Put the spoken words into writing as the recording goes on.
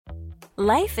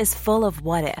Life is full of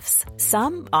what-ifs.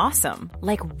 Some awesome,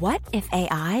 like what if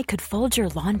AI could fold your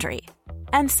laundry?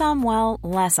 And some, well,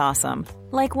 less awesome,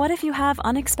 like what if you have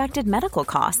unexpected medical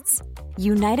costs?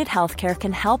 United Healthcare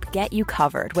can help get you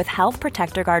covered with Health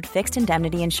Protector Guard fixed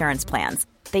indemnity insurance plans.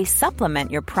 They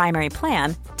supplement your primary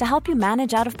plan to help you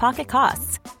manage out-of-pocket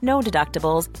costs. No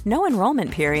deductibles, no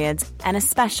enrollment periods, and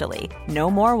especially no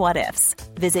more what-ifs.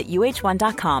 Visit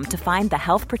uh1.com to find the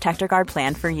Health Protector Guard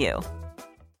plan for you.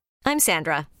 I'm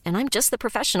Sandra, and I'm just the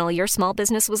professional your small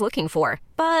business was looking for.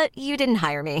 But you didn't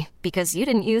hire me because you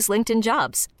didn't use LinkedIn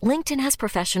Jobs. LinkedIn has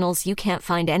professionals you can't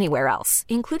find anywhere else,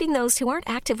 including those who aren't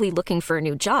actively looking for a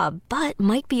new job, but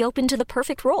might be open to the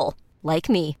perfect role, like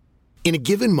me. In a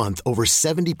given month, over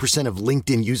 70% of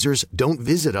LinkedIn users don't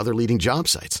visit other leading job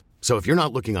sites. So if you're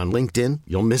not looking on LinkedIn,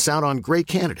 you'll miss out on great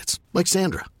candidates like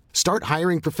Sandra. Start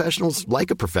hiring professionals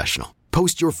like a professional.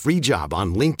 Post your free job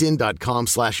on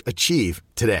linkedin.com/achieve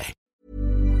today.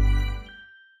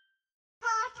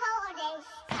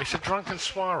 It's a drunken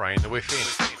soiree in the within.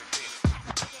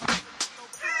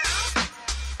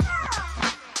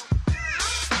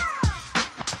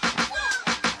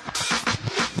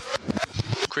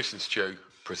 Chris and Stu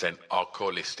present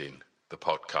Hardcore Listing, the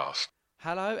podcast.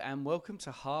 Hello and welcome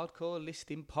to Hardcore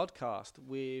Listing Podcast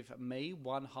with me,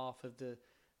 one half of the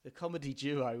comedy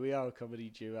duo. We are a comedy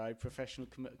duo, professional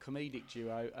comedic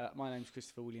duo. My name's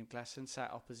Christopher William Glasson. Sat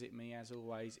opposite me, as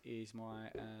always, is my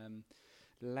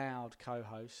loud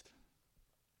co-host.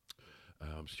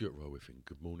 I'm Stuart Rollwithin.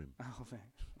 Good morning. Oh, man.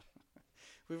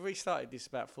 We've restarted this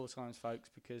about 4 times,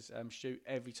 folks, because Stu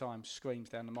every time screams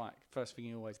down the mic. First thing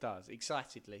he always does,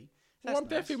 excitedly. Well, I'm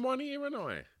deaf in one ear, and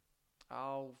I.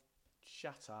 Oh,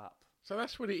 shut up. So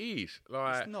that's what it is.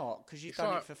 Like, it's not, because you've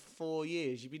done it for 4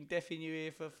 years. You've been deaf in your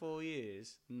ear for 4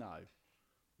 years. No.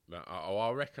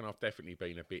 I reckon I've definitely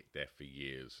been a bit deaf for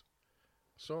years.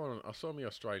 I saw my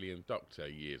Australian doctor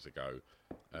years ago,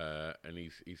 and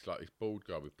he's like this bald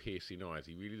guy with piercing eyes.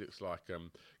 He really looks like do you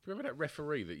remember that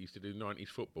referee that used to do 90s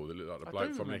football that looked like the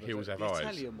bloke from The Hills Have Eyes? The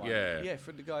Italian one. Yeah,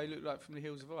 from the guy who looked like from The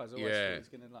Hills Have Eyes. I always thought he was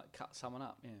going to like cut someone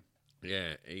up.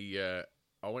 Yeah.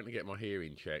 I went to get my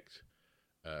hearing checked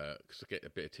because I get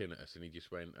a bit of tinnitus, and he just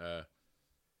went,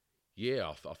 "Yeah,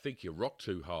 I think you rock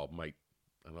too hard, mate."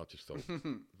 And I just thought,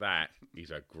 that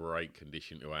is a great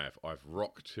condition to have. I've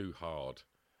rocked too hard.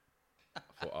 I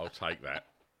thought, I'll take that.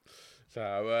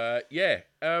 So,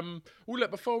 well,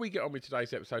 look, before we get on with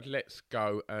today's episode, let's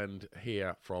go and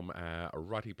hear from our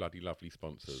ruddy, bloody, lovely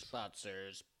sponsors.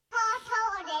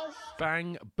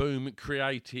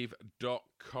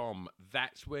 BangBoomCreative.com.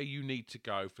 That's where you need to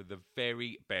go for the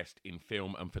very best in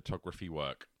film and photography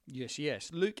work.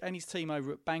 Yes. Luke and his team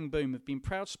over at Bang Boom have been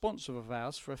proud sponsors of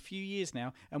ours for a few years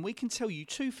now, and we can tell you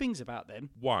 2 things about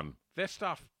them. 1, their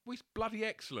stuff is bloody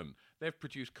excellent. They've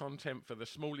produced content for the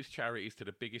smallest charities to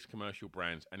the biggest commercial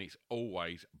brands, and it's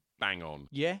always bang on.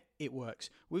 Yeah, it works.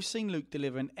 We've seen Luke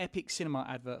deliver an epic cinema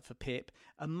advert for Pip,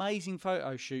 amazing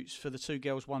photo shoots for the 2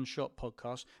 Girls One Shot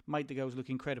podcast, made the girls look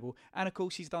incredible, and of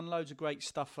course he's done loads of great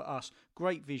stuff for us,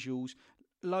 great visuals,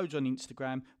 loads on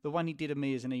Instagram. The one he did of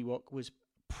me as an Ewok was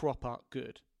proper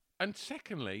good. And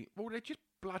secondly, well, they're just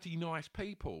bloody nice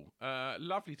people.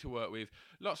 Lovely to work with.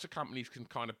 Lots of companies can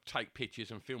kind of take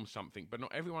pictures and film something, but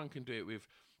not everyone can do it with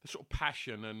the sort of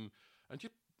passion and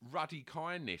just ruddy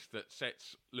kindness that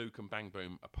sets Luke and Bang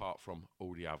Boom apart from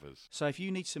all the others. So if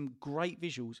you need some great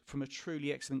visuals from a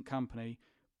truly excellent company,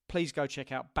 please go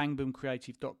check out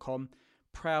BangBoomCreative.com,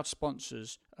 proud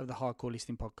sponsors of the Hardcore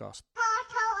Listing Podcast.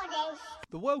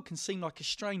 The world can seem like a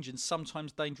strange and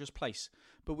sometimes dangerous place,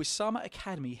 but with Sama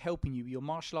Academy helping you with your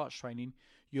martial arts training,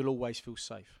 you'll always feel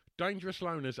safe. Dangerous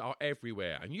loners are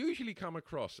everywhere and usually come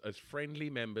across as friendly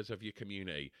members of your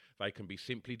community. They can be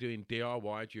simply doing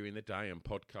DIY during the day and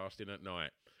podcasting at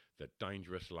night. The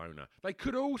dangerous loner. They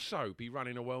could also be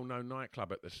running a well-known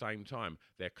nightclub at the same time.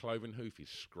 Their cloven hoof is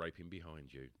scraping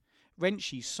behind you.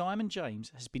 Wrenchy's Simon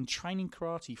James has been training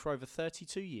karate for over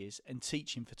 32 years and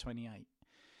teaching for 28.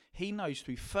 He knows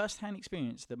through first-hand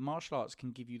experience that martial arts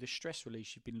can give you the stress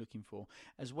release you've been looking for,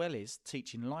 as well as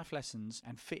teaching life lessons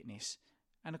and fitness,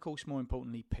 and of course, more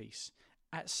importantly, peace.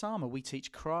 At Sama, we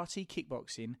teach karate,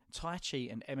 kickboxing, tai chi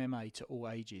and MMA to all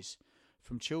ages,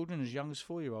 from children as young as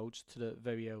 4-year-olds to the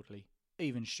very elderly,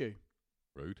 even Stu.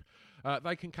 Rude.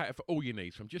 They can cater for all your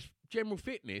needs, from just general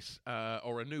fitness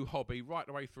or a new hobby right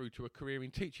the way through to a career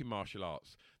in teaching martial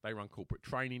arts. They run corporate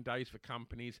training days for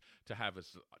companies to have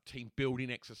as team building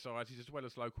exercises as well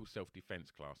as local self-defence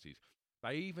classes.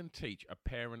 They even teach a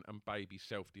parent and baby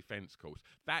self-defence course.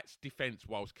 That's defence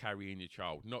whilst carrying your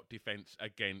child, not defence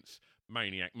against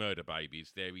maniac murder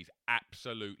babies. There is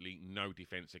absolutely no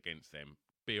defence against them.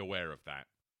 be aware of that.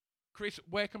 Chris,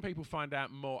 where can people find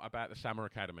out more about the Summer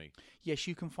Academy? Yes,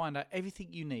 you can find out everything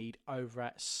you need over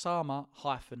at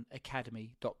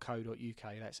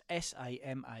sama-academy.co.uk. That's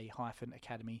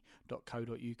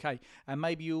sama-academy.co.uk. And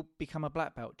maybe you'll become a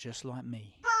black belt just like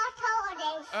me.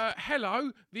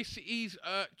 Hello, this is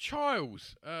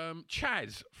Charles,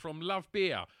 Chaz from Love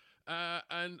Beer.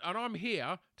 And I'm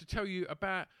here to tell you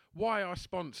about why I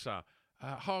sponsor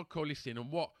Hardcore Listening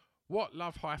and what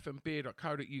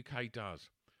love-beer.co.uk does.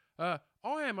 I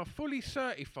am a fully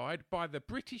certified by the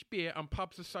British Beer and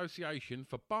Pubs Association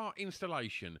for bar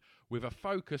installation with a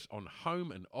focus on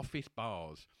home and office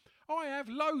bars. I have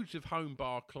loads of home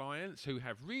bar clients who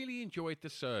have really enjoyed the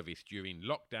service during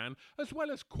lockdown, as well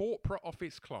as corporate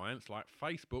office clients like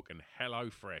Facebook and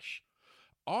HelloFresh.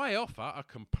 I offer a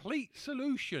complete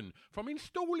solution from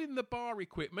installing the bar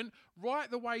equipment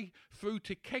right the way through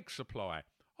to keg supply.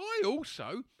 I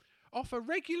also offer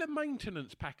regular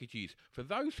maintenance packages for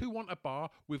those who want a bar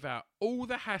without all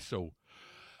the hassle.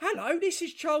 Hello, this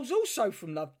is Charles, also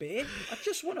from Love Beer. I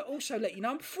just want to also let you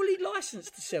know I'm fully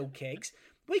licensed to sell kegs.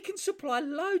 We can supply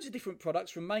loads of different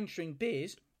products from mainstream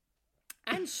beers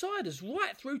and ciders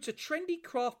right through to trendy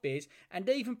craft beers and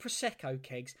even Prosecco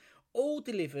kegs, all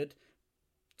delivered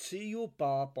to your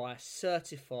bar by a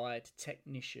certified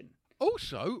technician.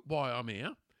 Also, while I'm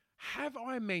here, have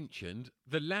I mentioned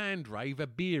the Land Rover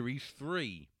Beeries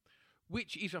 3,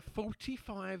 which is a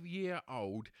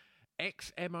 45-year-old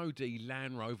ex-MOD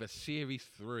Land Rover Series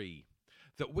 3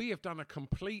 that we have done a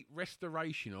complete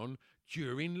restoration on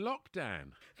during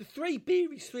lockdown. The 3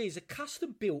 Beeries 3 is a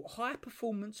custom-built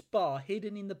high-performance bar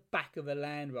hidden in the back of a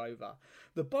Land Rover.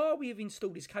 The bar we have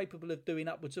installed is capable of doing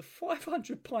upwards of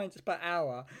 500 pints per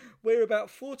hour. We're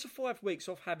about 4 to 5 weeks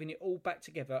off having it all back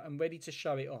together and ready to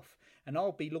show it off. And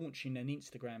I'll be launching an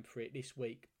Instagram for it this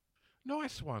week.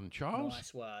 Nice one, Charles.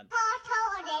 Nice one.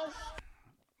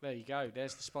 There you go.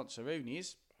 There's the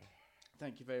sponsoroonies.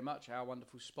 Thank you very much, our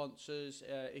wonderful sponsors.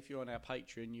 If you're on our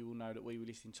Patreon, you will know that we were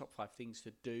listing top 5 things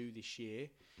to do this year,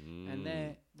 and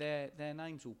their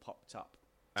names all popped up.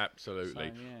 Absolutely.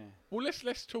 So, yeah. Well,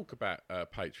 let's talk about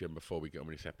Patreon before we get on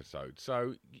with this episode.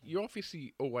 So you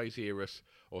obviously always hear us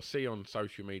or see on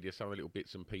social media some of the little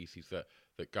bits and pieces that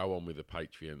go on with the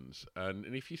Patreons. And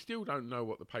if you still don't know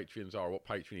what the Patreons are, or what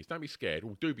Patreon is, don't be scared.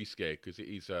 Well, do be scared, because it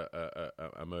is a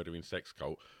murdering sex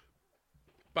cult.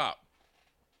 But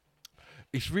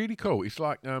it's really cool. It's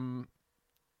like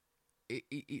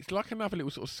it's like another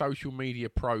little sort of social media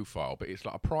profile, but it's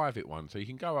like a private one. So you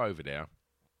can go over there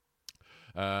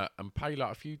and pay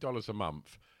like a few dollars a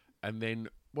month, and then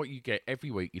what you get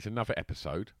every week is another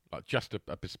episode, like just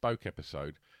a bespoke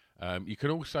episode. You can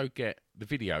also get the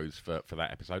videos for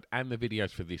that episode and the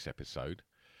videos for this episode.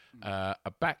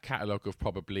 A back catalogue of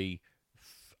probably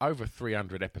over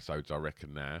 300 episodes, I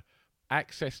reckon now.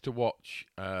 Access to watch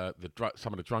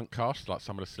some of the drunk casts, like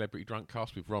some of the celebrity drunk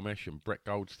casts with Ramesh and Brett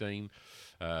Goldstein,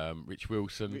 Rich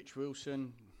Wilson,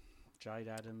 Jade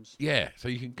Adams. Yeah, so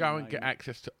you can go and get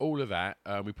access to all of that.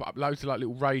 We put up loads of like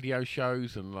little radio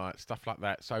shows and like stuff like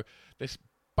that. So there's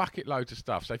bucket loads of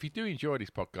stuff. So if you do enjoy this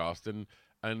podcast,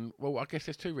 and well, I guess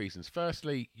there's 2 reasons.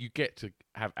 Firstly, you get to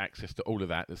have access to all of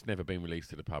that that's never been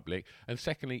released to the public. And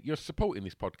secondly, you're supporting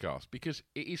this podcast because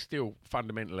it is still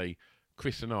fundamentally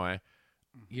Chris and I,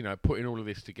 you know, putting all of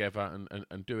this together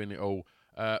and doing it all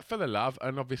for the love.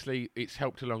 And obviously it's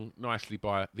helped along nicely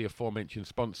by the aforementioned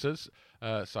sponsors.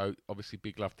 So obviously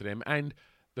big love to them. And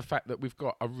the fact that we've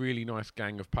got a really nice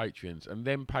gang of Patreons, and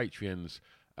them Patreons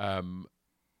are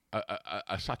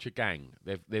such a gang.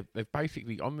 They've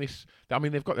basically on this. I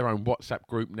mean, they've got their own WhatsApp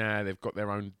group now. They've got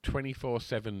their own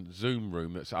 24/7 Zoom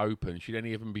room that's open. Should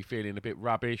any of them be feeling a bit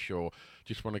rubbish or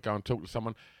just want to go and talk to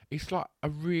someone, it's like a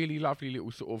really lovely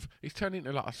little sort of. It's turned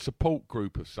into like a support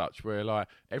group of such, where like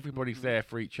everybody's there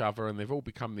for each other, and they've all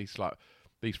become these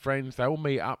friends. They all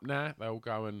meet up now. They all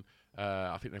go and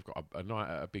I think they've got a night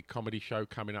at a big comedy show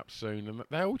coming up soon, and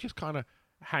they all just kind of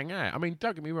hang out. I mean,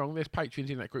 don't get me wrong. There's patrons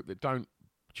in that group that don't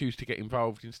choose to get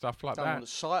involved in stuff like that. On the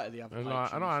sight of the other and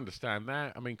I understand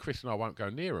that. I mean, Chris and I won't go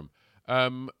near them.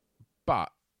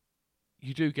 But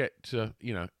you do get to,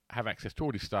 you know, have access to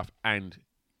all this stuff, and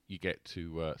you get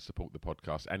to support the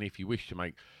podcast. And if you wish to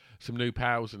make some new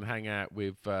pals and hang out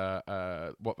with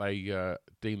what they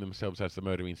deem themselves as the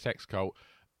murdering sex cult,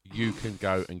 you can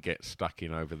go and get stuck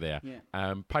in over there. Yeah.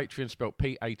 Patreon, spelled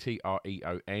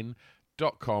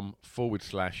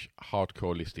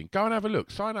patreon.com/hardcore listing. Go and have a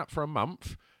look. Sign up for a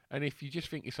month. And if you just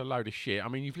think it's a load of shit, I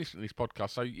mean, you've listened to this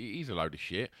podcast, so it is a load of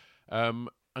shit.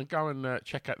 And go and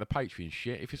check out the Patreon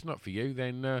shit. If it's not for you,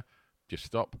 then just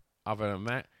stop. Other than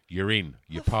that, you're in.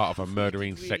 You're part of a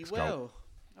murdering sex cult.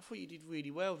 thought you did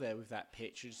really well there with that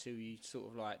pitch until you sort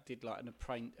of like did like an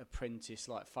apprentice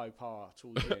like faux pas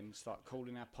towards the end, start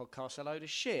calling our podcast a load of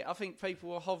shit. I think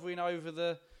people were hovering over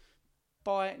the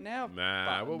buy it now.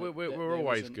 Nah, well, we're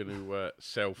always going to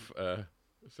self.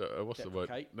 What's the word?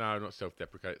 No, not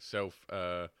self-deprecate.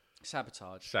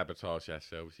 Sabotage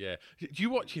ourselves. Yeah. Do you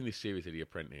watching this series of The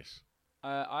Apprentice?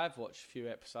 I've watched a few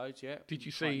episodes. Yeah. Did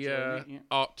you see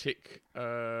Arctic?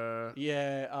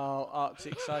 Yeah,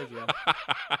 Arctic Saviour.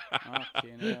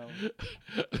 Fucking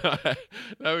hell.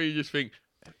 No, you just think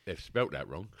they've spelt that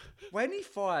wrong. When he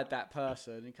fired that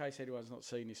person, in case anyone's not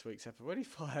seen this week's episode, when he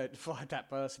fired that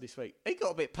person this week, he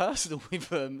got a bit personal with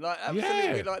them. Like,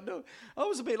 absolutely, like, no, I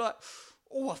was a bit like,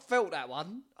 oh, I felt that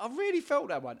one. I really felt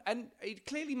that one. And he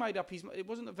clearly made up his mind. It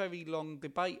wasn't a very long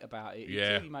debate about it. He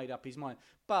clearly made up his mind.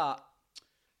 But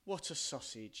what a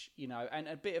sausage, you know, and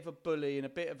a bit of a bully and a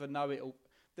bit of a know-it-all.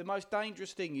 The most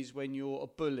dangerous thing is when you're a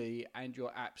bully and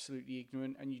you're absolutely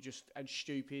ignorant and and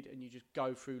stupid and you just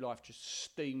go through life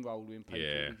just steamrolling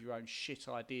people with your own shit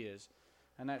ideas.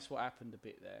 And that's what happened a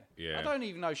bit there. Yeah. I don't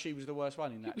even know she was the worst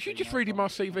one in that. Was she just reading my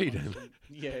CV then?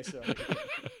 Yeah, sorry.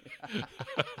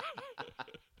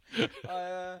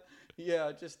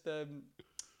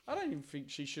 I don't even think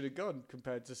she should have gone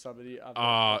compared to some of the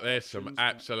other. There's some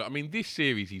absolute. I mean, this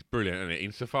series is brilliant, isn't it?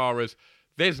 Insofar as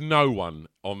there's no one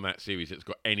on that series that's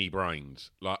got any brains.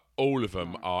 Like, all of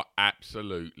them are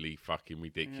absolutely fucking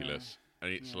ridiculous,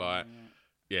 and it's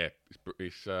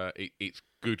it's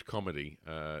good comedy.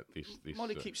 This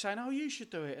Molly keeps saying, "Oh, you should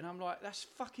do it," and I'm like, "That's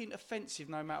fucking offensive,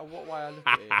 no matter what way I look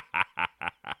at it."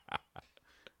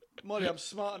 Molly, I'm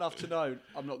smart enough to know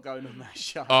I'm not going on that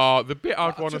show. The bit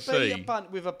I'd want to see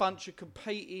with a bunch of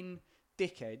competing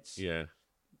dickheads. Yeah.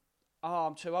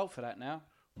 I'm too old for that now.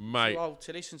 Mate, too old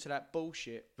to listen to that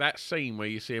bullshit. That scene where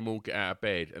you see them all get out of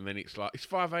bed and then it's like, it's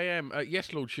 5 a.m.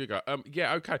 Yes, Lord Sugar.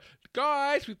 Yeah, okay.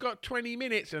 Guys, we've got 20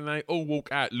 minutes. And they all walk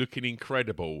out looking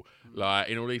incredible. Like,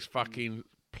 in all these fucking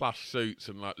plush suits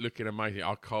and, like, looking amazing.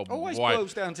 I can't always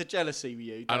boils down to jealousy with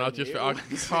you, and I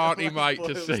can't wait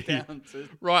to see.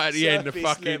 Right at the end, the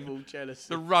fucking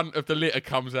the runt of the litter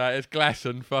comes out. It's Glass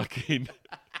and fucking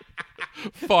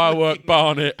Firework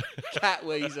Barnet. Cat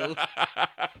Weasel.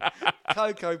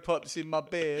 Cocoa Pops in my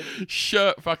beard.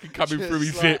 Shirt fucking coming through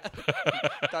his zip.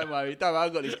 Don't worry,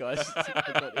 I've got this, guys.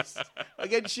 I've got this.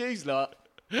 Against shoes, lot.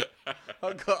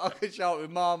 I could show up with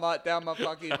Marmite down my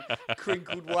fucking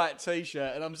crinkled white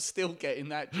t-shirt and I'm still getting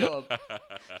that job.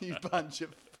 You bunch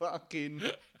of fucking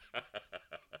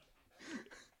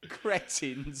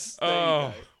cretins.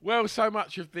 Well, so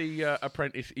much of The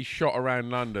Apprentice is shot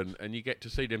around London and you get to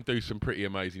see them do some pretty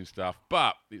amazing stuff,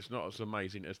 but it's not as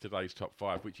amazing as today's top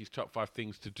 5, which is top 5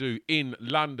 things to do in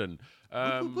London.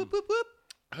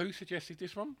 Who suggested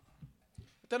this one? I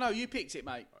don't know, you picked it,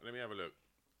 mate. Let me have a look.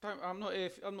 I'm not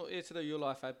here to do your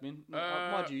life admin.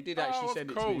 Mind you did actually send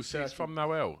it to me. Of course, it's from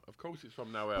Noel. Of course, it's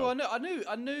from Noel. Well, I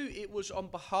knew it was on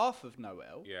behalf of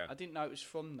Noel. Yeah. I didn't know it was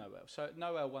from Noel. So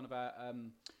Noel, one of our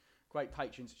great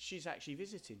patrons, she's actually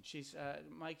visiting. She's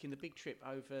making the big trip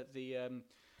over the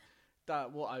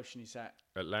what ocean is that?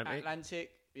 Atlantic.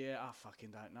 Yeah, I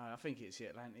fucking don't know. I think it's the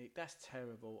Atlantic. That's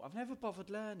terrible. I've never bothered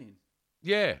learning.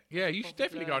 Yeah. You should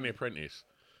definitely go on The Apprentice.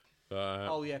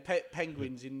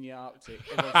 Penguins in the Arctic.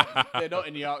 They're not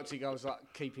in the Arctic. I was like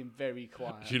keeping very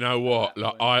quiet. Do you know what?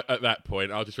 Like at that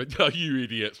point, I just went, "Oh, you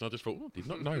idiots!" And I just thought, "I did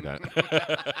not know that."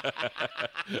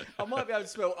 I might be able to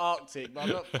spell Arctic, but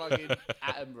I'm not fucking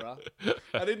Attenborough.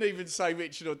 I didn't even say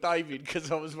Richard or David because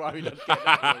I was worried I'd get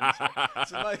that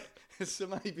one. So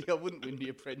maybe I wouldn't win The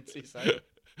Apprentice.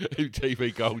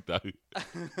 TV Gold though.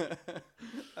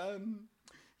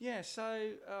 Yeah,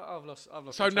 so I've lost.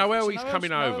 So Noel's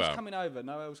coming over.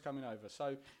 Noel's coming over.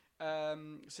 So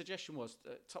suggestion was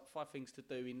top 5 things to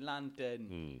do in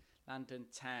London. London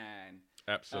town.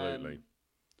 Absolutely.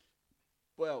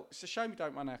 Well, it's a shame we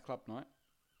don't run our club night.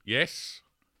 Yes.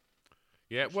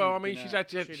 Yeah. Well, I mean, she's had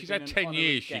 10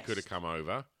 years. She could have come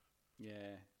over.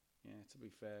 Yeah. To be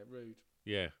fair, rude.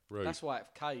 Yeah, rude. That's why it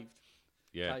caved.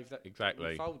 Yeah,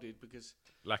 exactly. Folded because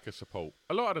lack of support.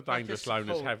 A lot of the Dangerous Loners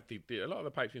a lot of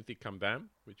the patrons did come down,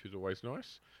 which was always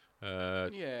nice.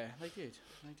 Yeah, they did.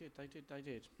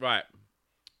 Right,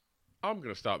 I'm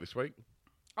going to start this week.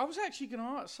 I was actually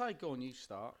going to say, go on, you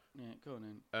start. Yeah, go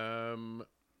on then.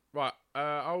 Right,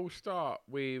 I'll start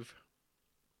with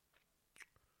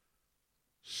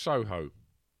Soho.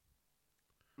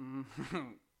 Of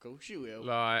course you will.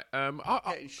 Like,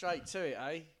 getting straight to it,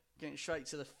 eh? Getting straight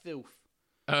to the filth.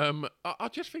 I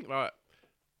just think like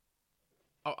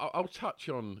I'll touch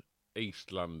on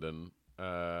East London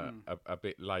a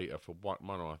bit later for one of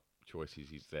my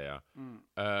choices is there.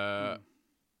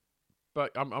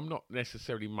 but I'm not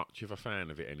necessarily much of a fan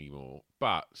of it anymore.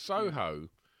 But Soho,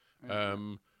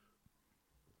 I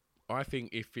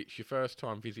think if it's your first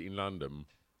time visiting London,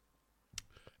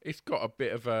 it's got a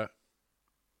bit of a,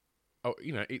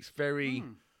 it's very.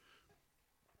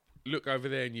 Look over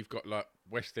there, and you've got like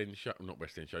West End not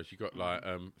West End shows. You've got like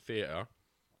theatre.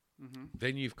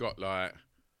 Then you've got like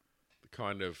the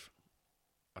kind of,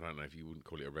 I don't know if you wouldn't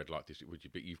call it a red light district, would you?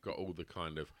 But you've got all the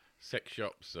kind of sex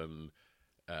shops and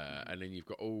then you've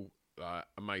got all like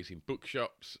amazing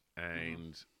bookshops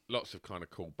and lots of kind of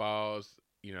cool bars.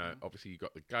 You know, obviously you've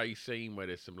got the gay scene where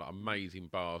there's some like amazing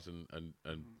bars and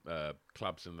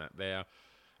clubs and that there.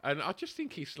 And I just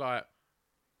think it's like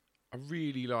a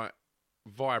really like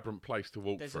vibrant place to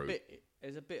walk through.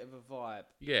 There's a bit of a vibe.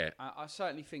 Yeah. I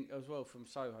certainly think as well from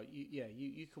Soho,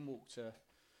 you can walk to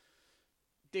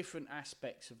different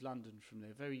aspects of London from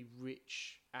there. Very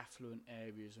rich, affluent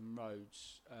areas and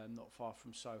roads, not far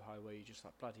from Soho, where you're just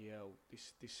like, bloody hell,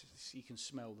 this you can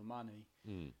smell the money.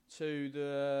 To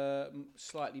the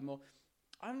slightly more,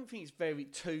 I don't think it's very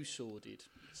too sordid.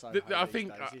 Soho I these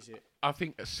think days, is it? I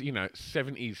think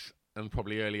 70s and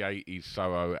probably early 80s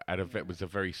Soho was a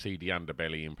very seedy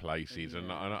underbelly in places,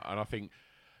 and I think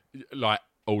like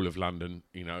all of London,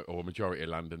 or majority of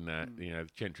London,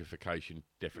 gentrification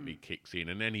definitely kicks in,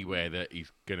 and anywhere that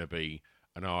is going to be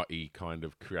an arty kind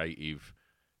of creative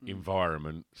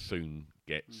environment soon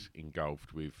gets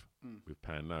engulfed with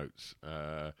pound notes.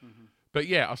 But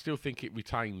yeah, I still think it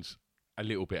retains a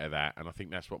little bit of that, and I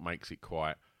think that's what makes it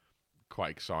quite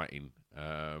exciting.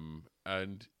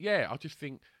 And yeah, I just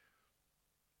think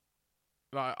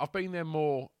like I've been there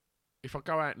more. If I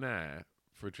go out now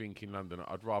for a drink in London,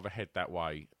 I'd rather head that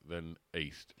way than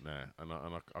east now, and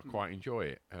I quite enjoy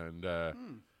it. And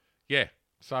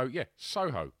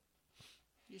Soho.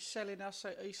 You're selling us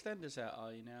EastEnders out,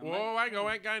 are you now? Whoa, hang on,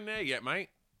 I ain't going there yet, mate.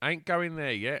 Ain't going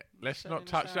there yet. Let's not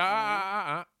touch selling us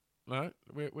that. No,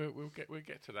 we'll get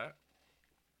to that.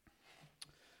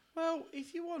 Well,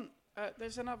 if you want,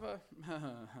 there's another.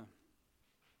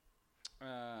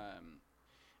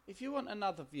 If you want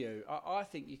another view, I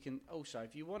think you can also,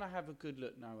 if you want to have a good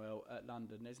look, Noel, at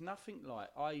London, there's nothing like,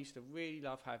 I used to really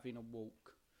love having a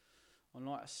walk on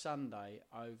like a Sunday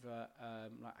over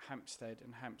like Hampstead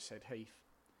and Hampstead Heath,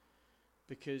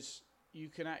 because you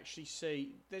can actually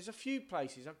see, there's a few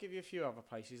places, I'll give you a few other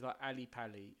places like Ali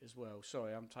Pali as well.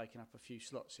 Sorry, I'm taking up a few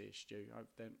slots here, Stu, I hope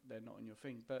they're not on your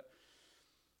thing, but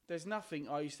there's nothing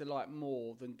I used to like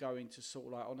more than going to sort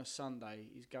of like on a Sunday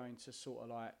is going to sort of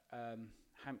like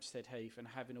Hampstead Heath and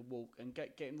having a walk and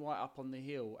getting right up on the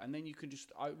hill, and then you can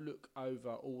just look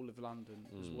over all of London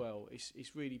as well.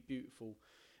 It's really beautiful,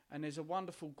 and there's a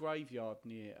wonderful graveyard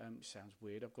near. It sounds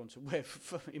weird. I've gone to where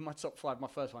in my top 5. My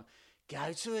first one,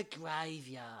 go to a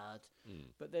graveyard,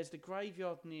 but there's the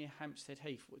graveyard near Hampstead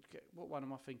Heath. What one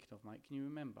am I thinking of, mate? Can you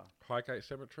remember? Highgate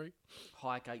Cemetery.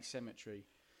 Highgate Cemetery.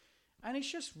 And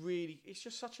it's just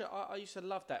such a. I used to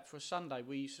love that for a Sunday.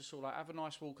 We used to sort of like have a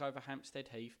nice walk over Hampstead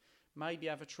Heath. Maybe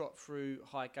have a trot through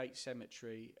Highgate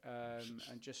Cemetery,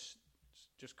 and just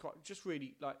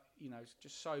really like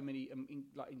just so many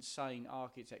like insane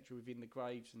architecture within the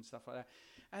graves and stuff like that,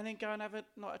 and then go and have a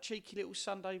cheeky little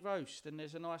Sunday roast. And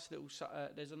there's a nice little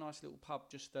pub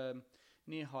just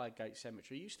near Highgate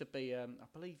Cemetery. It used to be I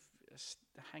believe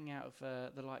a hangout of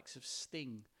the likes of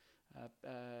Sting.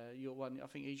 Your one, I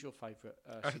think he's your favourite.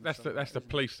 That's the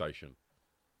police station.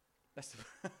 That's the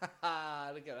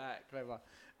look at that, clever.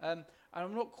 And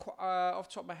I'm not off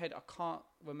the top of my head. I can't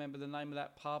remember the name of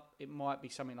that pub. It might be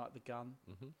something like the Gun.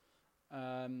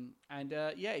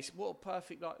 It's what a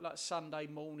perfect like Sunday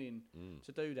morning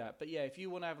to do that. But yeah, if you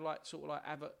want to have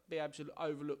be able to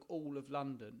overlook all of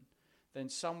London, then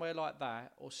somewhere like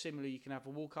that, or similarly, you can have a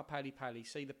walk up Ali Pali,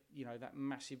 see that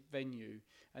massive venue,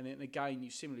 and then again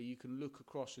you can look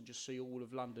across and just see all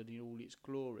of London in all its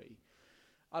glory.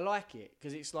 I like it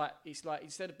because it's like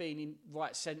instead of being in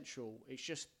right central, it's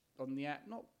just on the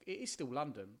it is still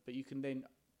London, but you can then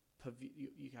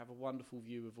you have a wonderful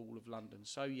view of all of London.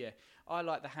 So yeah, I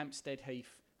like the Hampstead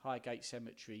Heath Highgate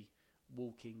Cemetery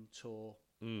walking tour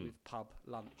with pub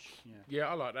lunch. Yeah,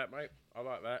 I like that, mate. I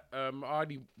like that. I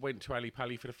only went to Ali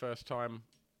Pali for the first time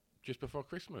just before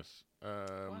Christmas.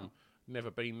 Wow.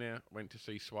 Never been there. Went to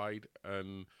see Suede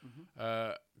and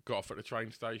got off at the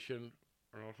train station.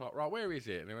 And I was like, right, where is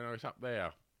it? And then when I was up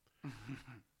there,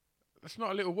 that's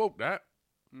not a little walk, that.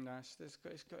 No,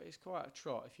 it's quite a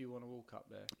trot if you want to walk up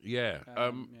there. Yeah.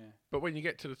 But when you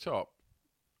get to the top,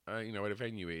 where the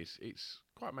venue is, it's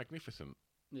quite magnificent.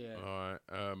 Yeah.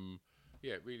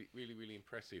 Really, really, really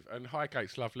impressive. And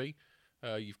Highgate's lovely.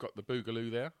 You've got the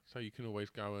Boogaloo there, so you can always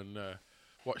go and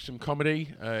watch some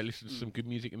comedy, listen to some good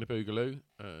music in the Boogaloo,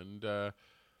 and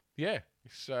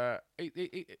it's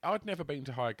I'd never been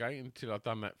to Highgate until I'd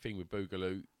done that thing with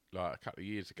Boogaloo like a couple of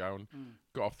years ago, and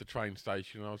got off the train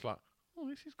station, and I was like, oh,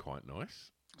 this is quite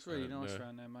nice. It's really nice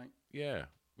around there, mate. Yeah,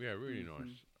 really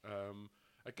nice.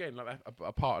 Again, like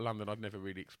a part of London I'd never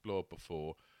really explored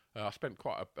before. I spent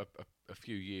quite a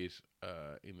few years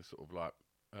in the sort of like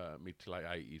mid to late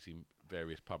 80s in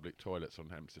various public toilets on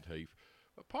Hampstead Heath.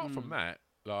 Apart from that,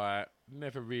 like,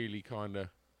 never really kind of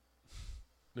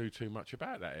knew too much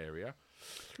about that area.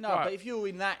 No, but if you're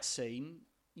in that scene,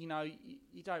 you know,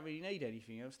 you don't really need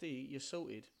anything else, do you? You're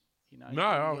sorted. You know.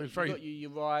 No, you've got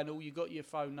your urinal, you got your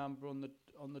phone number on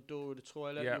the door of the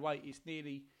toilet. Yeah. You wait. It's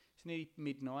nearly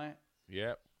midnight.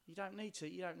 Yeah. You don't need.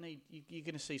 You're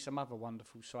going to see some other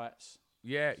wonderful sights.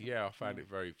 Yeah. I found it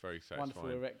very, very satisfying. Wonderful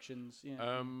erections.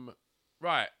 Yeah.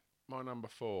 Right, my number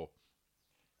 4.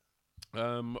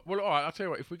 Well, all right. I'll tell you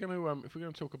what. If we're going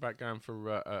to talk about going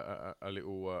for a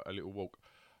little walk,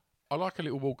 I like a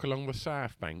little walk along the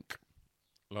South Bank.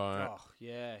 Like, oh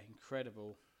yeah,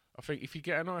 incredible. I think if you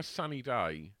get a nice sunny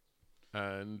day,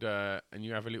 and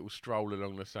you have a little stroll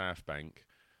along the South Bank,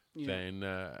 then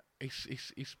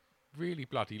it's really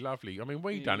bloody lovely. I mean,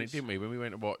 we done it, didn't we? When we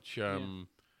went to watch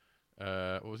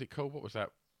what was it called? What was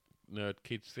that nerd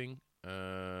kids thing?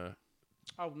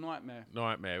 Nightmare.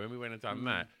 Nightmare. When we went and done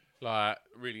that, like,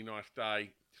 really nice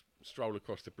day, stroll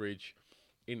across the bridge,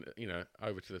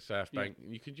 over to the South Bank.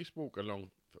 And you can just walk along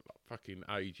for like fucking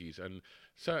ages. And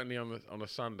certainly on a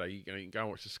Sunday, you can go and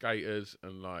watch the skaters,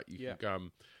 and like you can go.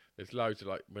 There's loads of,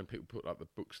 like, when people put like the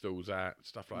bookstools out,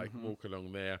 stuff like that, you can walk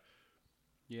along there.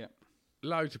 Yeah.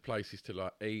 Loads of places to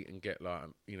like eat and get like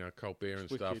cold beer and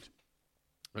stuff.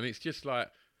 And it's just like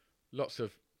lots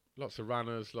of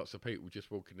runners, lots of people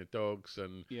just walking their dogs,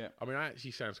 and I mean, it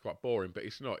actually sounds quite boring, but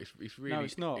it's not. It's really, no,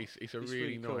 it's not. It's a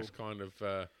really nice kind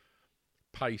of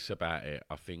pace about it,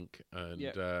 I think,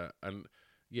 and I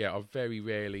very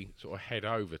rarely sort of head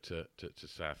over to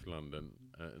South London,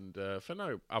 and for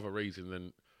no other reason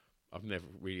than I've never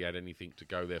really had anything to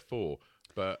go there for.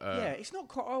 But it's not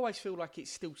quite. I always feel like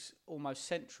it's still almost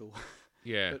central.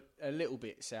 Yeah, but a little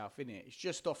bit south, isn't it? It's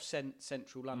just off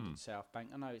central London, South Bank.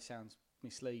 I know it sounds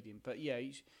misleading, but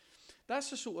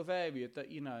that's the sort of area that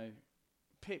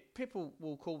people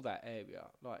will call that area.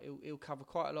 Like, he'll cover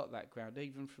quite a lot of that ground,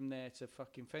 even from there to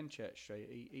fucking Fenchurch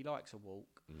Street. He likes a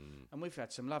walk, and we've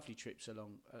had some lovely trips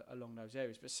along those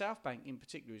areas. But South Bank in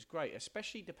particular is great,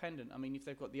 especially dependent. I mean, if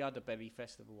they've got the Underbelly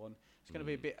Festival on, it's going to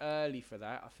be a bit early for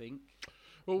that, I think.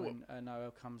 Well, when Noel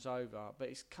comes over, but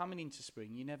it's coming into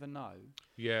spring. You never know.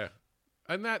 Yeah,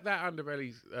 and that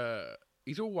Underbelly's.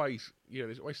 He's always,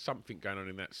 there's always something going on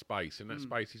in that space, and that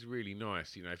space is really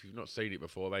nice. If you've not seen it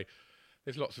before,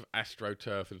 there's lots of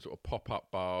AstroTurf and sort of pop-up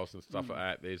bars and stuff like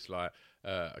that. There's like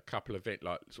a couple of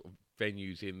sort of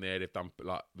venues in there. They've done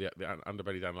like the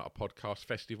Underbelly done like a podcast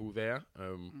festival there,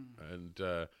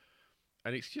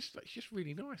 and it's just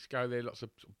really nice. Go there, lots of,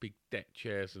 sort of big deck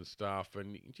chairs and stuff,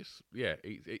 and you just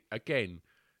again,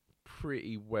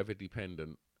 pretty weather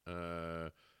dependent.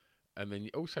 And then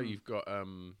also you've got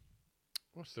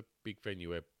what's the big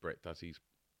venue where Brett does his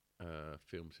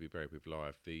films to be buried with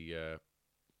live? The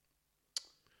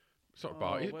sort of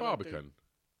bar. Is it Barbican?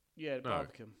 Yeah,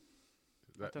 Barbican.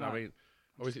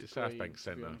 Or is it the South Bank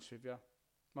Centre?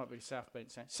 Might be South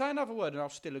Bank Centre. Say another word and I'll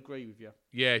still agree with you.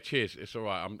 Yeah, cheers. It's all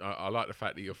right. I like the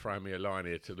fact that you're throwing me a line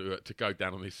here to go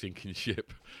down on this sinking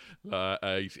ship.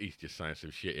 He's just saying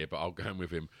some shit here, but I'll go in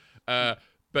with him.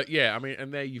 But yeah, I mean,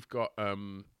 and there you've got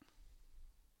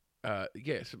do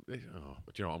you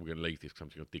know what? I'm going to leave this because I'm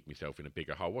just going to dig myself in a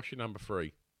bigger hole. What's your number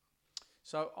 3?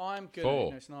 So I'm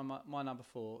going to... It's not my number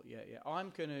 4. Yeah.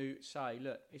 I'm going to say,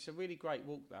 look, it's a really great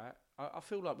walk, that. I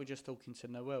feel like we're just talking to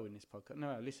Noel in this podcast.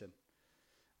 Noel, listen.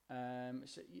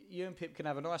 So you and Pip can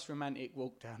have a nice romantic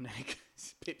walk down there,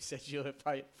 because Pip says you're a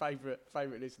favourite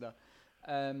listener.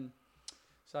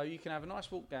 So you can have a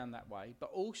nice walk down that way. But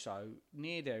also,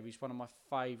 near there is one of my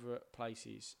favourite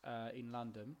places in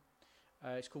London.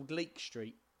 It's called Leek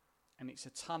Street, and it's a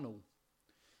tunnel.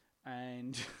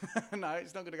 And no,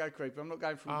 it's not going to go creepy. I'm not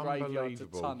going from graveyard to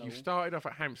tunnel. You started off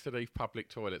at Hampstead Heath public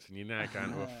toilets, and you're now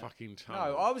going to a fucking tunnel.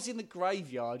 No, I was in the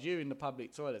graveyard. You're in the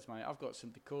public toilets, mate. I've got some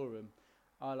decorum.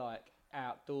 I like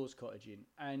outdoors cottaging.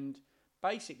 And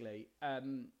basically,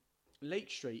 Leek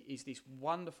Street is this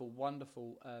wonderful,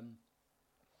 wonderful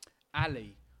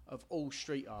alley of all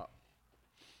street art.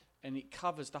 And it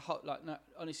covers the whole,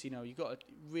 honestly, no, you've got to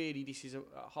really, this is a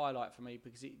highlight for me,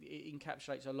 because it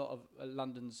encapsulates a lot of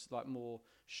London's more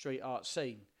street art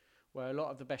scene, where a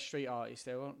lot of the best street artists,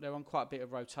 they're on quite a bit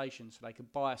of rotation, so they can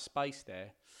buy a space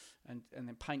there and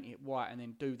then paint it white and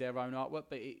then do their own artwork.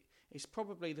 But it's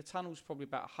probably, the tunnel's probably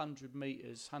about 100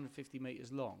 metres, 150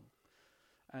 metres long.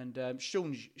 And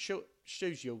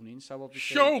Stu's yawning, so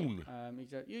obviously... Sean!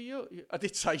 I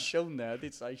did say Sean there,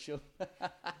 Sean.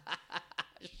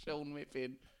 Sean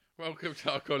Whipping. Welcome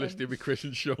to our listening with Chris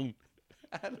and Sean.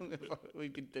 How long have we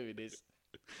been doing this?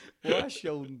 Why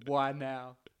Sean? Why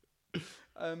now?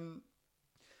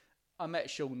 I met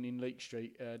Sean in Leek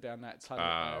Street down that tunnel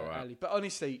alley. But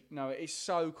honestly, no, it's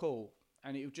so cool.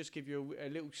 And it will just give you a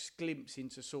little glimpse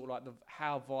into sort of like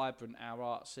how vibrant our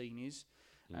art scene is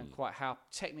and quite how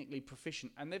technically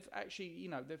proficient. And they've actually,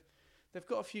 they've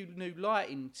got a few new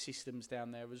lighting systems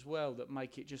down there as well that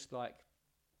make it just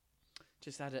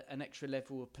add an extra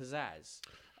level of pizzazz.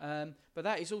 But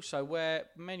that is also where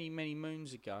many, many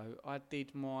moons ago I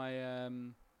did my...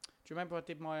 do you remember I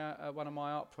did my one of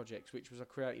my art projects, which was I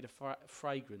created a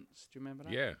fragrance? Do you remember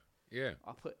that? Yeah.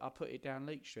 I put it down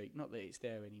Leek Street. Not that it's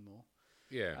there anymore.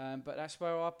 Yeah. But that's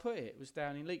where I put it. It was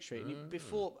down in Leek Street. And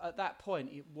before, at that point,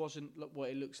 it wasn't what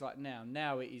it looks like now.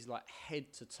 Now it is like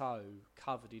head to toe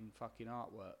covered in fucking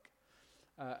artwork.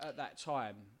 At that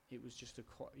time, it was just it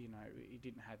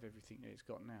didn't have everything that it's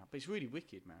got now. But it's really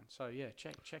wicked, man. So yeah,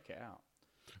 check it out.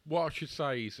 What I should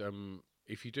say is,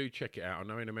 if you do check it out, I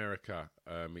know in America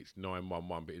it's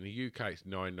 911, but in the UK it's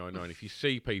 999. If you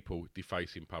see people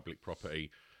defacing public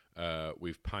property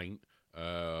with paint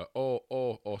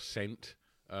or scent,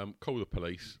 call the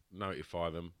police,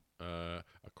 notify them. A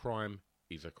crime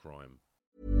is a crime.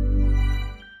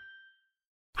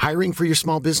 Hiring for your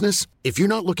small business? If you're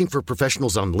not looking for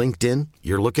professionals on LinkedIn,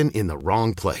 you're looking in the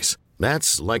wrong place.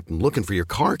 That's like looking for your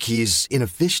car keys in a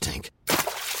fish tank.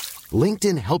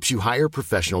 LinkedIn helps you hire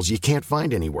professionals you can't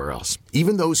find anywhere else,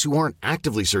 even those who aren't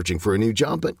actively searching for a new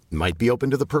job but might be open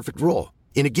to the perfect role.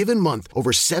 In a given month,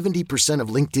 over 70% of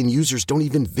LinkedIn users don't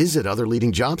even visit other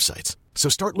leading job sites. So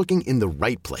start looking in the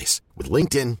right place. With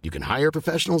LinkedIn, you can hire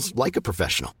professionals like a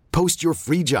professional. Post your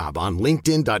free job on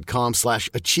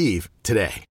linkedin.com/achieve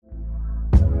today.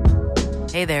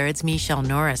 Hey there, it's Michelle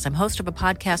Norris. I'm host of a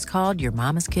podcast called Your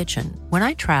Mama's Kitchen. When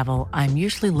I travel, I'm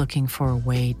usually looking for a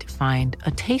way to find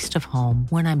a taste of home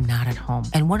when I'm not at home.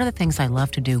 And one of the things I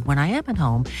love to do when I am at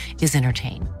home is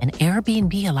entertain. And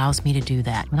Airbnb allows me to do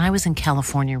that. When I was in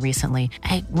California recently,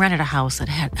 I rented a house that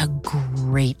had a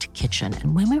great kitchen.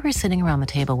 And when we were sitting around the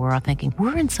table, we were all thinking,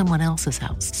 we're in someone else's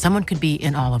house. Someone could be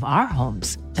in all of our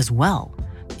homes as well.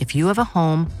 If you have a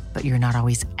home, but you're not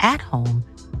always at home,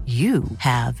 you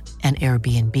have an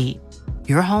Airbnb.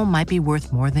 Your home might be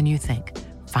worth more than you think.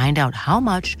 Find out how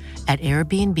much at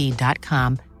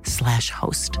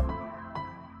airbnb.com/host.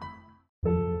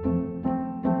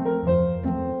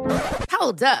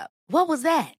 Hold up. What was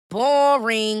that?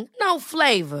 Boring. No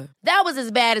flavor. That was as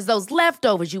bad as those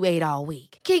leftovers you ate all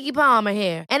week. Keke Palmer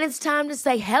here, and it's time to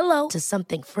say hello to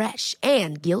something fresh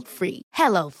and guilt-free.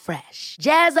 Hello Fresh.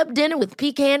 Jazz up dinner with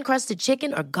pecan-crusted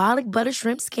chicken or garlic butter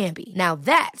shrimp scampi. Now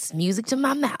that's music to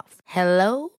my mouth.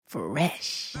 Hello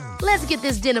Fresh. Let's get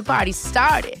this dinner party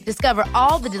started. Discover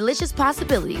all the delicious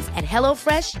possibilities at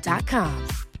hellofresh.com.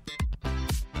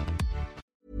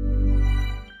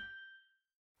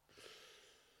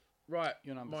 Right,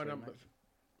 Your number my three, number.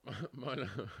 My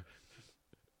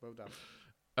Well done.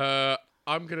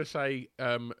 I'm going to say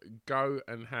go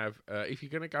and have, if you're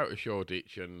going to go to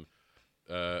Shoreditch and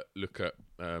look at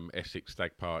Essex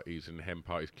stag parties and hen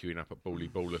parties queuing up at Bawley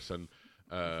Ballison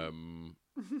or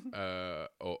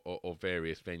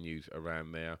various venues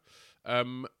around there,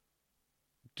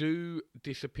 do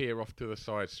disappear off to the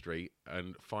side street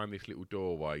and find this little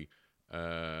doorway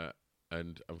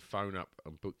and phone up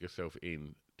and book yourself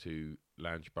in to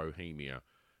Lounge Bohemia.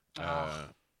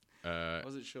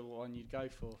 Wasn't sure what one you'd go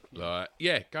for. Go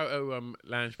to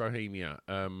Lounge Bohemia.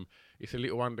 It's a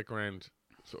little underground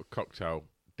sort of cocktail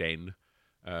den,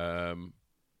 run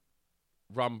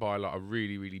by like a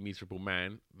really, really miserable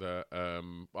man.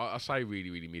 I say really,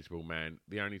 really miserable man.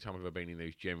 The only time I've ever been in there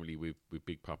is generally with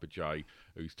Big Papa J,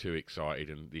 who's too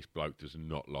excited, and this bloke does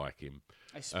not like him.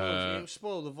 It'll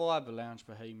spoil the vibe of Lounge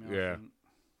Bohemia. Yeah.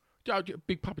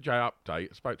 Big Papa J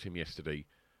update. I spoke to him yesterday,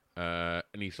 and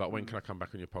he's like, "When can I come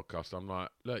back on your podcast?" I'm like,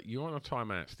 "Look, you're on a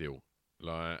timeout still."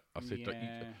 Like I said,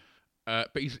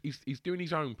 but he's doing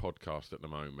his own podcast at the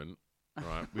moment,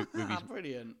 right? With his,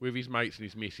 brilliant. With his mates and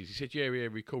his missus. He said, "Yeah,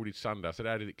 recorded Sunday." I said,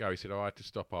 "How did it go?" He said, "I had to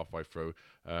stop halfway through,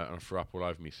 and I threw up all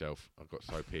over myself. I got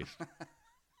so pissed."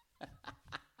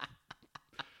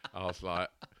 I was like,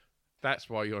 "That's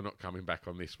why you're not coming back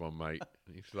on this one, mate."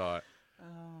 And he's like,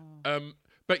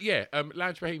 But yeah,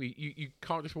 Lounge Bohemia, you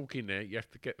can't just walk in there. You have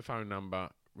to get the phone number,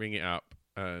 ring it up,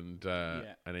 and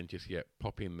then just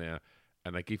pop in there,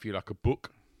 and they give you like a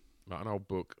book, like an old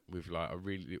book with like a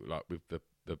really like with the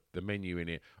menu in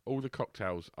it. All the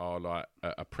cocktails are like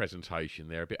a presentation.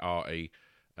 They're a bit arty,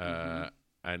 and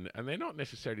they're not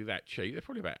necessarily that cheap. They're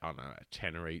probably about, I don't know, a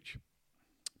tenner each.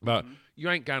 But you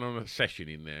ain't going on a session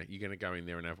in there. You're going to go in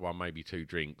there and have one, maybe two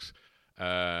drinks,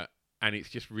 and it's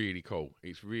just really cool.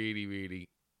 It's really, really.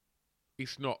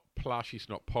 It's not plush. It's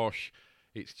not posh.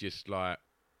 It's just like.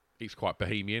 It's quite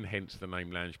bohemian, hence the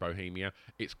name Lounge Bohemia.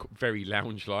 It's very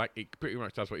lounge-like. It pretty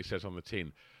much does what it says on the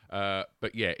tin.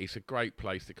 But yeah, it's a great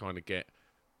place to kind of get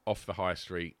off the high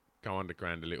street, go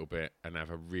underground a little bit, and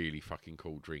have a really fucking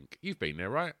cool drink. You've been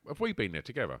there, right? Have we been there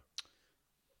together?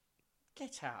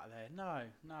 Get out of there!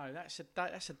 No, that's a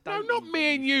No, not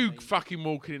me and you fucking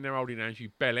walking in there holding hands,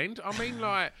 you bellend. I mean,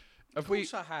 like, of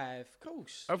course I have. Of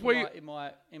course. Have we? In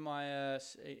my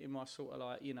sort of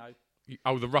like, you know.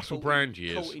 Oh, the Russell Brand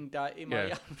years. Oh,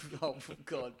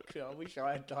 God. I wish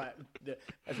I had like the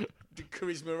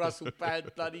Charisma Russell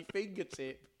Brand bloody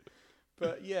fingertip.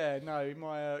 But yeah, no,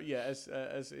 my as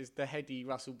the heady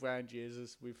Russell Brand years,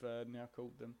 as we've now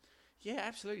called them. Yeah,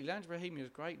 absolutely. Lounge Bohemia is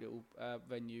a great little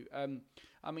venue.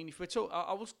 I mean, if we're talking,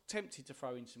 I was tempted to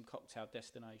throw in some cocktail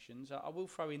destinations. I will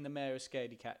throw in the Mayor of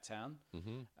Scaredy Cat Town,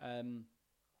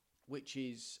 which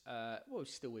is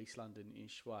still East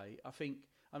London-ish way. I think.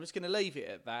 I'm just going to leave it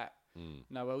at that.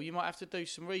 Noel, you might have to do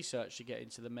some research to get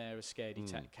into the Mayor of Scaredy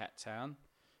Cat Town,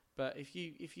 but if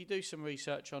you do some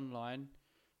research online,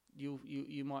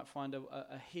 you might find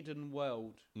a hidden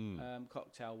world,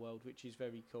 cocktail world, which is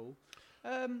very cool.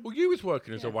 Well, you was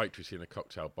working as a waitress in a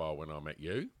cocktail bar when I met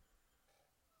you.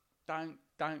 Don't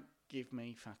give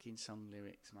me fucking song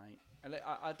lyrics, mate.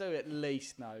 I do at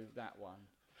least know that one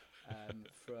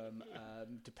from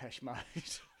Depeche Mode.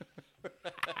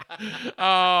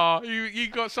 You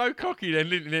got so cocky then,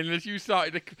 didn't you? And as you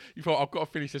started, you thought, I've got to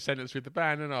finish the sentence with the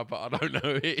band, and but I don't know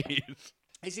who it is.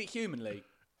 Is it Human League?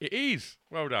 It is.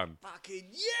 Well done. Fucking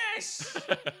yes!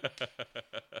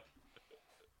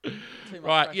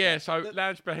 Right, yeah, so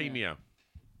Lounge Bohemia. Yeah.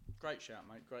 Great shout,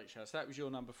 mate, great shout. So that was your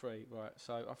number 3, right?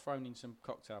 So I've thrown in some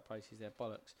cocktail places there,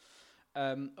 bollocks.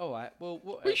 All right,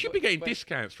 well... we should be getting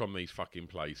discounts from these fucking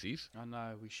places. I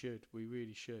know, we should. We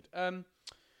really should.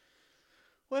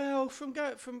 Well, from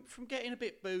getting a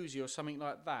bit boozy or something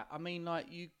like that, I mean, like,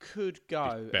 you could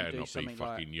go and do something like...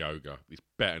 Better not be fucking yoga. This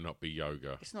better not be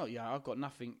yoga. It's not yoga. I've got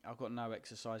nothing. I've got no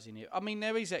exercise in here. I mean,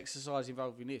 there is exercise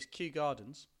involved in this. Kew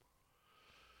Gardens.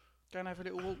 Go and have a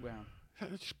little walk round.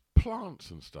 Just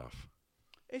plants and stuff.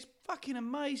 It's fucking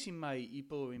amazing, mate, you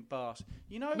boring bastard.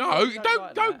 You know... No,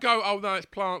 don't go, oh, no, it's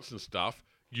plants and stuff,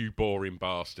 you boring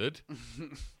bastard.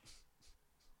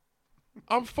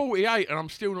 I'm 48 and I'm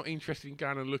still not interested in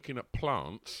going and looking at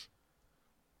plants.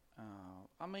 Oh,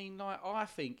 I mean, like, I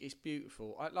think it's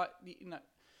beautiful. I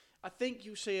think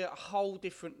you'll see a whole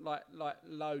different like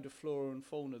load of flora and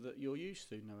fauna that you're used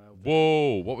to, Noel.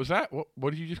 Whoa, what was that? What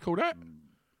did you just call that?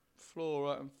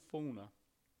 Flora and fauna.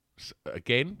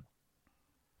 Again?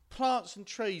 Plants and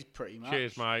trees, pretty much.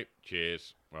 Cheers, mate.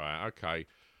 Cheers. Right, okay.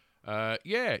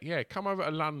 Yeah. Come over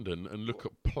to London and look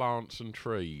at plants and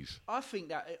trees. I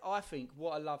think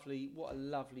what a lovely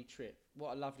trip.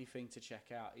 What a lovely thing to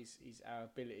check out is our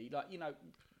ability. Like, you know,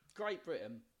 Great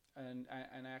Britain and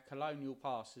our colonial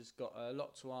past has got a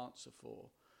lot to answer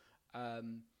for.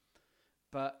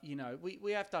 But you know,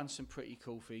 we have done some pretty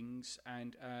cool things,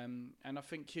 and I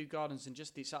think Kew Gardens and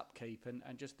just its upkeep and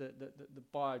just the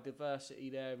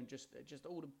biodiversity there, and just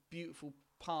all the beautiful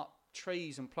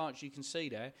trees and plants you can see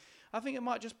there. I think it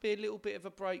might just be a little bit of a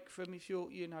break from if you're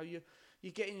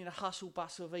getting in a hustle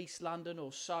bustle of East London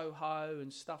or Soho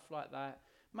and stuff like that.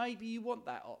 Maybe you want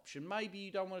that option. Maybe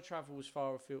you don't want to travel as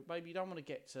far afield. Maybe you don't want to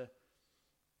get to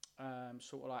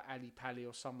sort of like Ali Pali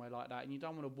or somewhere like that, and you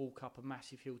don't want to walk up a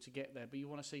massive hill to get there, but you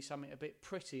want to see something a bit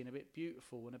pretty and a bit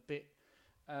beautiful and a bit,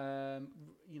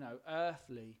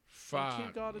 earthly.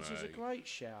 Kew Gardens is a great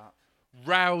shout.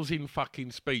 Rousing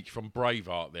fucking speech from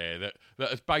Braveheart there that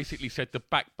has basically said the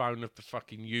backbone of the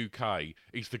fucking UK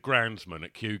is the groundsman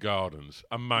at Kew Gardens.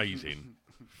 Amazing.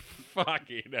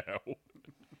 Fucking hell.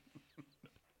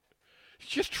 It's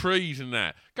just trees and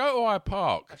that. Go to Hyde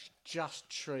Park. It's just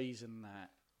trees and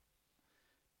that.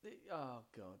 Oh,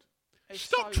 God. It's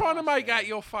Stop so trying to nice make there. out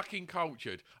you're fucking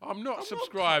cultured. I'm not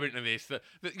subscribing to this. That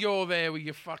you're there with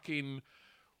your fucking...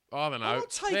 I don't know.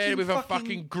 There with a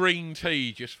fucking green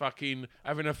tea, just fucking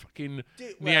having a fucking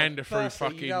meander through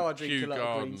fucking I drink Kew a lot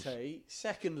Gardens. of green tea.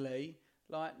 Secondly,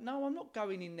 no, I'm not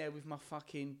going in there with my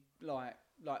fucking like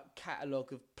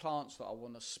catalogue of plants that I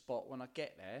want to spot when I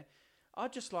get there. I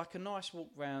just like a nice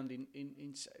walk round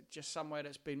in just somewhere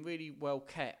that's been really well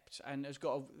kept and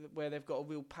where they've got a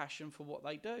real passion for what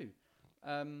they do.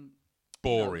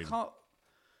 boring.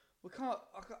 We can't.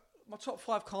 My top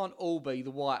 5 can't all be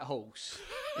the White Horse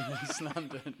in East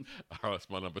London. Oh, that's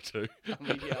my number 2.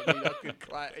 I could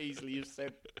quite easily have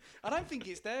said. I don't think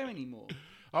it's there anymore.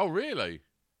 Oh, really?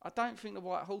 I don't think the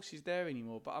White Horse is there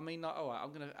anymore. But I mean, like, all right,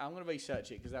 I'm gonna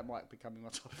research it because that might become in my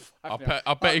top 5.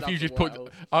 I bet if you just put,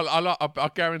 I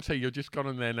guarantee you're just gone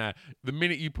on there now. The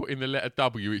minute you put in the letter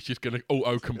W, it's just going to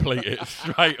auto complete it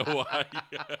straight away.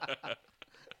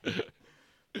 The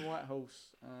White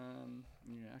Horse.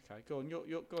 Yeah, okay. Go on.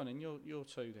 You're go on, and you're 2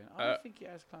 then. I don't think it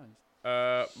has closed.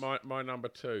 My number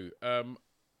 2. I'm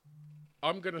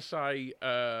going to say.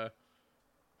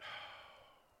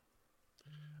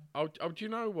 Do you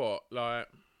know what? Like.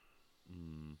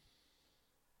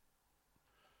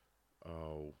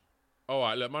 Oh. All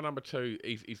right. Look, my number 2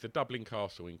 is the Dublin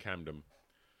Castle in Camden.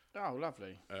 Oh,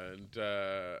 lovely. And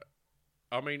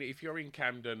I mean, if you're in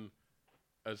Camden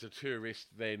as a tourist,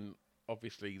 then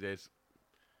obviously there's,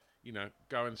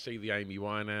 go and see the Amy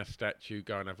Winehouse statue.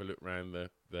 Go and have a look around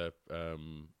the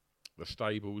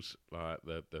stables, like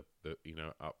the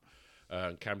up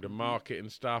Camden Market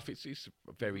and stuff. It's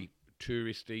very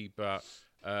touristy, but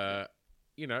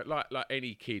like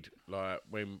any kid, like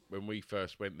when we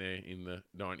first went there in the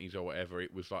 90s or whatever,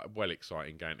 it was like well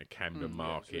exciting going to Camden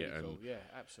Market really cool. Yeah,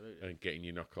 absolutely, and getting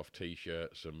your knockoff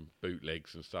T-shirts and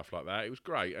bootlegs and stuff like that. It was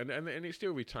great, and it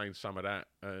still retains some of that.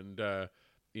 And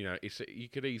you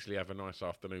could easily have a nice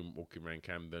afternoon walking around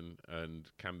Camden and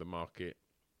Camden Market,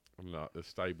 and like the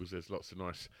stables. There's lots of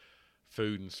nice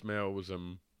food and smells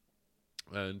and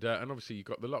obviously you've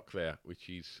got the lock there, which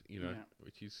is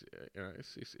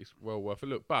it's well worth a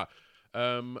look. But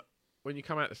when you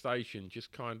come out the station,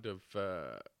 just kind of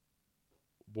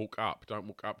walk up. Don't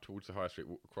walk up towards the high street.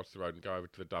 Walk across the road and go over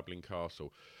to the Dublin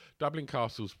Castle. Dublin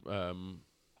Castle's a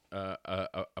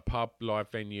pub live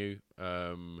venue.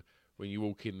 When you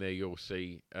walk in there, you'll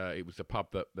see it was a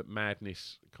pub that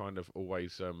Madness kind of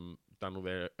always done all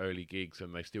their early gigs,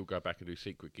 and they still go back and do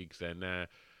secret gigs there now.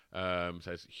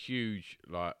 So it's huge,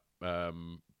 like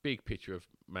big picture of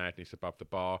Madness above the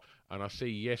bar, and I see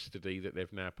yesterday that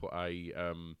they've now put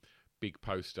a big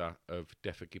poster of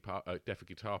Deaf Guitar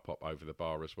Pop over the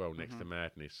bar as well, next to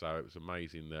Madness. So it was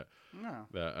amazing that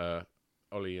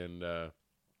Ollie and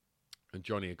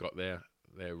Johnny have got their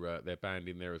band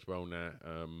in there as well now.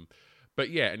 But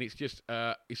yeah, and it's just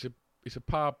it's a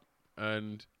pub,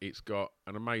 and it's got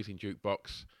an amazing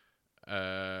jukebox,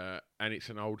 and it's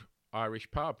an old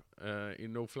Irish pub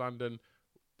in North London.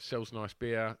 Sells nice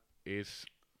beer, is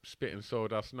spit and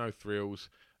sawdust, no thrills,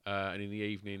 and in the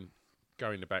evening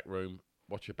go in the back room,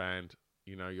 watch a band.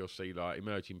 You'll see like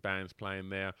emerging bands playing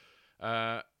there.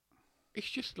 It's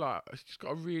just got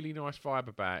a really nice vibe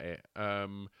about it.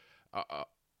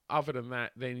 Other than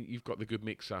that, then you've got the Good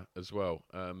Mixer as well.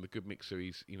 The Good Mixer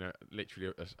is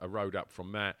literally a road up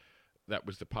from that. That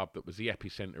was the pub that was the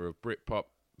epicenter of Britpop.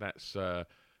 That's the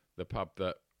pub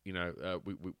that we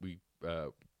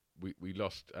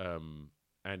lost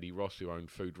Andy Ross, who owned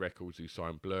Food Records, who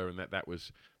signed Blur, and that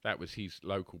was his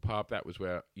local pub. That was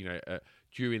where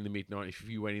during the mid-90s, if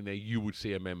you went in there, you would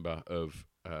see a member of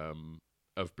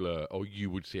Blur, or you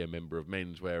would see a member of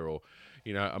Menswear, or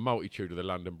a multitude of the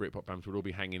London Britpop bands would all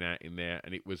be hanging out in there.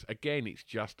 And it was, again, it's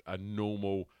just a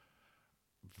normal,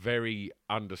 very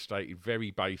understated, very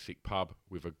basic pub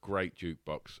with a great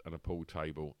jukebox and a pool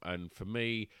table. And for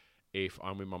me, if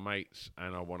I'm with my mates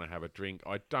and I want to have a drink,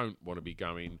 I don't want to be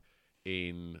going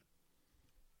in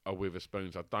a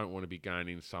Witherspoons. I don't want to be going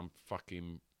in some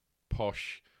fucking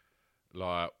posh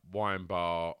like wine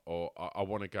bar, or I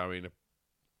want to go in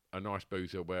a nice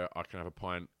boozer where I can have a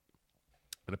pint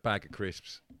and a bag of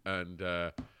crisps and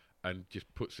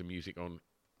just put some music on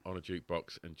a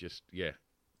jukebox and just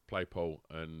play pool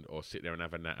or sit there and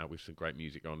have a natter with some great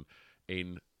music on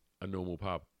in a normal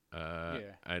pub.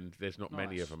 And there's not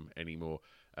many of them anymore.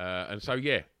 And so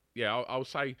I'll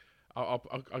say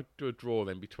I'll do a draw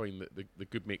then between the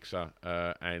Good Mixer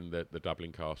and the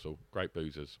Dublin Castle. Great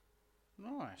boozers.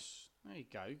 Nice. There you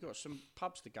go. You've got some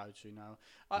pubs to go to now.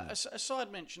 A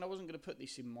side mention, I wasn't going to put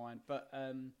this in mind, but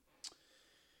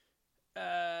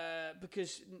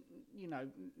because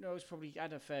Noel's probably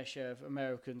had a fair share of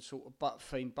American sort of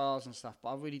butt-themed bars and stuff, but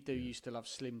I really do used to love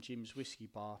Slim Jim's Whiskey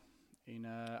Bar in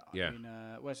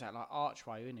where's that, like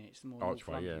Archway, isn't it? It's more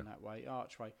Archway, North London that way.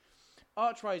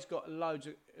 Archway's got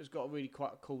has got a really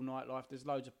quite a cool nightlife. There's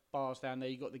loads of bars down there.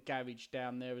 You've got the Garage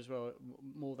down there as well,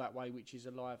 more that way, which is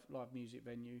a live music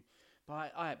venue.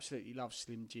 But I absolutely love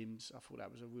Slim Jim's. I thought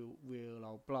that was a real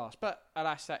old blast. But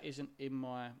alas, that isn't in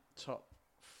my top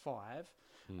 5.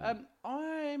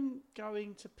 I'm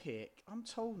going to pick. I'm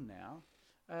torn now.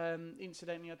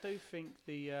 Incidentally, I do think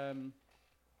the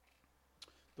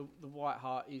the White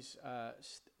Hart is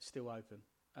still open.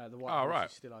 The White Oh, Horse right.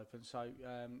 is still open. So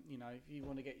you know, if you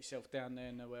want to get yourself down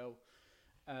there, Noel,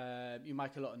 you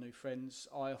make a lot of new friends.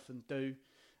 I often do.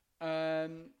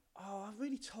 I'm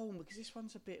really torn because this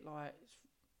one's a bit like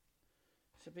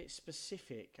it's a bit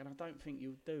specific, and I don't think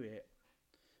you'll do it.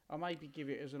 I'll maybe give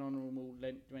it as an honourable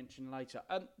mention later.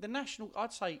 The National,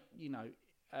 I'd say, you know,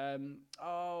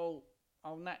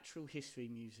 Natural History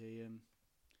Museum.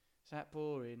 Is that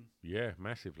boring? Yeah,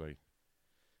 massively.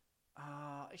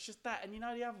 It's just that, and you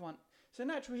know the other one. So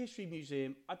Natural History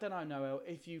Museum, I don't know, Noel,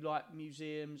 if you like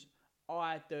museums.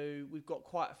 I do. We've got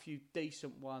quite a few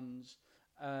decent ones.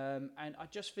 And I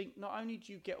just think not only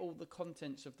do you get all the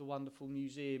contents of the wonderful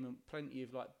museum and plenty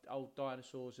of like old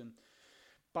dinosaurs and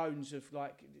bones of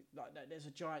like there's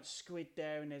a giant squid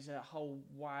there and there's a whole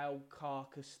whale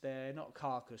carcass there. Not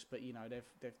carcass, but you know they've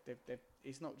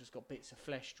it's not just got bits of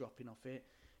flesh dropping off it.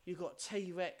 You've got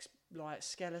T-Rex like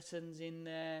skeletons in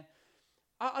there.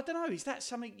 I don't know. Is that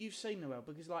something you've seen, Noel?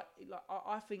 Because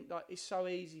I think like it's so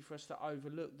easy for us to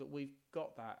overlook that we've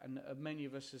got that, and many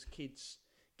of us as kids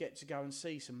get to go and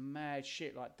see some mad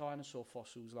shit like dinosaur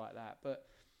fossils like that. But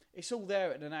it's all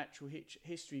there at the Natural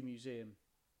History Museum,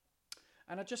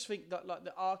 and I just think that like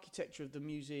the architecture of the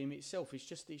museum itself is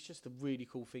just a really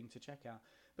cool thing to check out.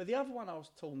 But the other one I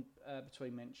was torn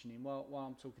between mentioning while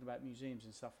I'm talking about museums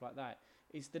and stuff like that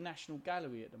is the National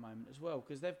Gallery at the moment as well,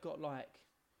 because they've got like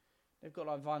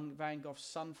Van Gogh's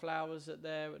sunflowers at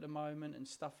the moment and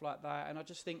stuff like that. And I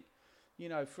just think, you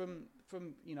know, from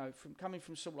coming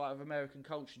from sort of like of American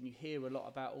culture, and you hear a lot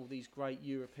about all these great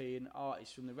European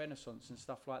artists from the Renaissance and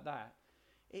stuff like that.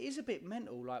 It is a bit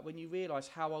mental, like when you realise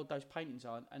how old those paintings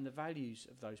are and the values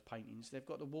of those paintings. They've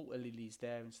got the water lilies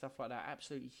there and stuff like that.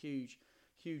 Absolutely huge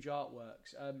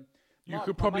artworks. You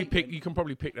can probably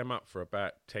pick them up for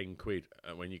about £10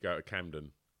 when you go to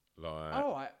Camden. Like,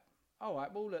 all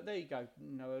right. Well, look, there you go.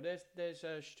 No, there's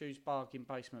Stu's bargain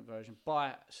basement version.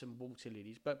 Buy some water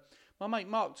lilies. But my mate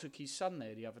Mark took his son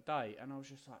there the other day, and I was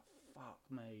just like, fuck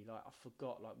me, like I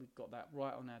forgot, like we've got that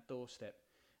right on our doorstep,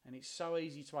 and it's so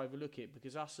easy to overlook it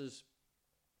because us as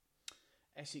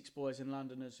Essex boys and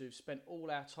Londoners who've spent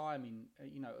all our time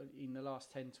in the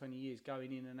last 10, 20 years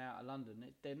going in and out of London,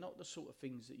 they're not the sort of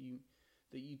things that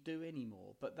you do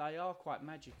anymore, but they are quite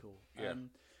magical. Yeah.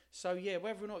 So yeah,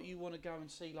 whether or not you want to go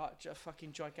and see like a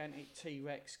fucking gigantic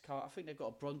T-Rex car, I think they've got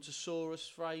a Brontosaurus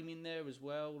frame in there as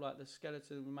well, like the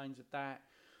skeleton remains of that.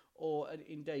 Or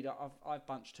indeed, I've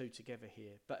bunched two together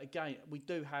here. But again, we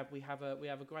have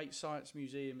a great science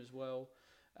museum as well.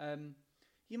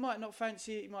 You might not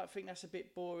fancy it, you might think that's a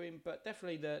bit boring, but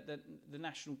definitely the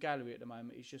National Gallery at the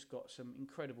moment has just got some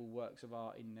incredible works of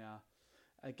art in there.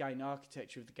 Again, the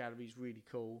architecture of the gallery is really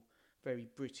cool, very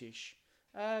British.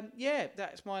 Yeah,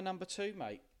 that's my number two,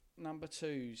 mate. Number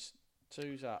two's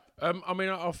up. I mean,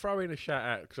 I'll throw in a shout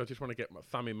out because I just want to get my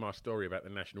thumb in my story about the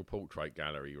National Portrait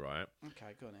Gallery, right?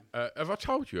 Okay, go on then. Have I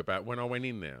told you about when I went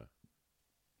in there?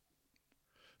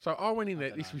 So I went in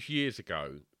there, this was years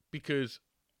ago, because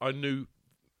I knew,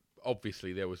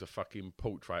 obviously, there was a fucking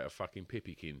portrait of fucking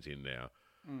Pippikins in there.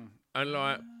 And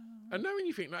like, and now when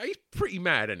you think, like, he's pretty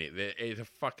mad, isn't it? There's a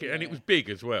fucking, and it was big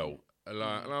as well.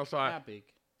 Like, and I was like, how big?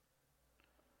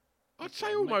 I'd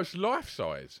say almost life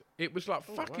size. It was like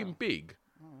fucking big.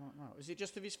 Oh. Is it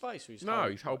just of his face or his No, whole,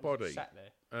 his whole body. Sat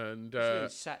there. And Really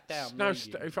sat down. no,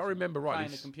 reading, if I remember rightly,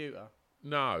 playing the computer.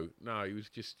 No, he was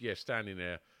just standing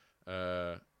there,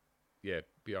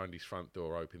 behind his front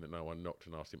door, hoping that no one knocked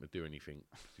and asked him to do anything.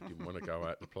 He didn't want to go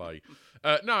out to play.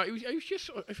 No, he was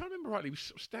just, if I remember rightly, he was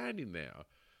sort of standing there.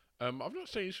 I've not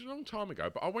seen this, was a long time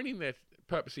ago, but I went in there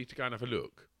purposely to go and have a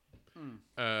look.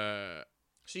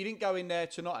 So you didn't go in there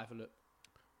to not have a look?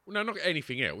 Well, no, not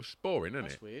anything else. Boring, isn't it?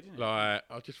 That's weird, isn't it? Like,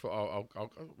 I just thought,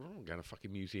 what am I going to a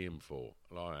fucking museum for?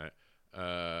 Like,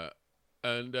 I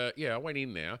went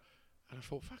in there, and I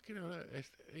thought, fucking hell,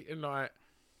 and like,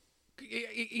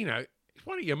 you know, it's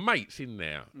one of your mates in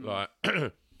there, like,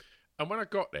 and when I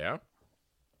got there,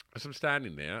 as I'm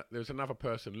standing there, there was another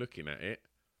person looking at it,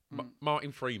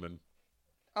 Martin Freeman.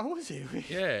 Oh, was he?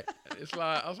 Yeah, it's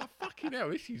like, I was like, fucking hell,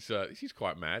 this is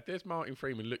quite mad. There's Martin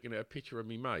Freeman looking at a picture of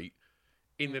me mate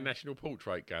in the National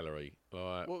Portrait Gallery.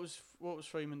 Like, what was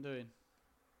Freeman doing?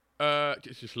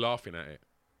 Just laughing at it,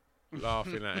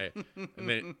 and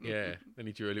then then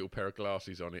he drew a little pair of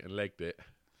glasses on it and legged it.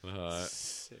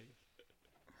 Nice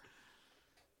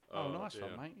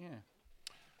one, mate. Yeah.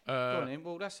 Go on in.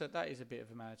 Well, that is a bit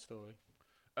of a mad story.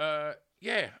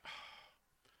 Yeah.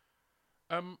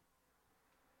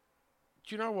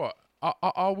 Do you know what?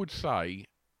 I would say.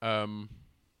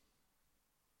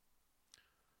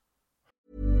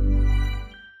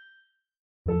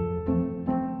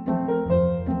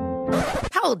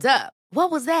 Hold up. What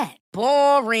was that?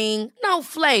 Boring. No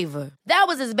flavor. That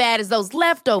was as bad as those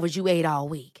leftovers you ate all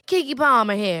week. Keke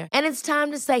Palmer here, and it's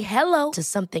time to say hello to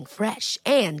something fresh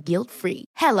and guilt-free.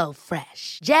 Hello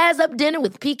Fresh. Jazz up dinner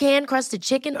with pecan-crusted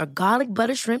chicken or garlic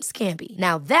butter shrimp scampi.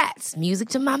 Now that's music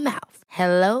to my mouth.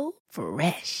 Hello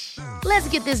Fresh. Let's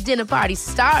get this dinner party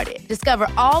started. Discover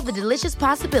all the delicious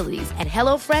possibilities at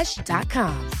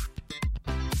hellofresh.com.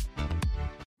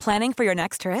 Planning for your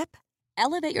next trip?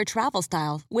 Elevate your travel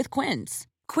style with Quince.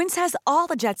 Quince has all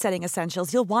the jet-setting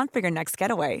essentials you'll want for your next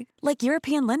getaway, like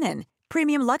European linen,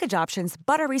 premium luggage options,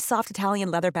 buttery soft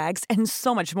Italian leather bags, and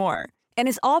so much more. And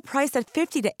is all priced at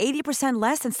 50 to 80%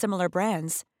 less than similar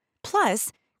brands.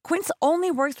 Plus, Quince only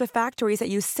works with factories that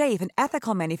use safe and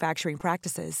ethical manufacturing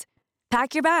practices.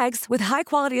 Pack your bags with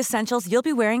high-quality essentials you'll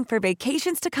be wearing for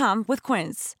vacations to come with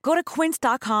Quince. Go to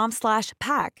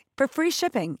quince.com/pack for free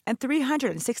shipping and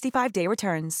 365-day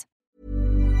returns.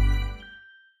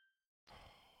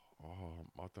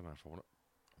 I don't know if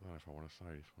I want to say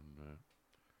this one.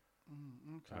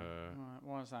 Okay. Right.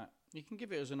 Why is that? You can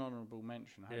give it as an honourable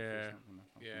mention. Yeah.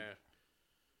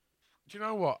 Do you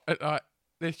know what?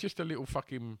 There's just a little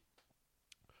fucking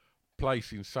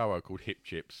place in Soho called Hip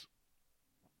Chips.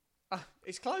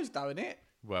 It's closed though, isn't it?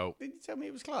 Well, Did you tell me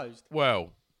it was closed?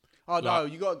 well. Oh no,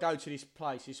 you got to go to this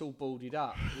place. It's all boarded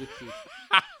up. Wicked.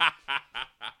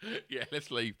 Yeah,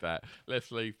 let's leave that.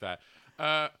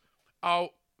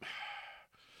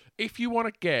 If you want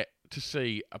to get to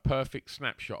see a perfect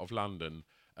snapshot of London,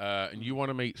 and you want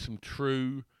to meet some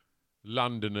true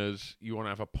Londoners, you want to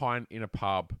have a pint in a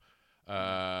pub.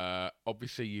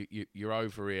 Obviously, you're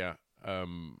over here,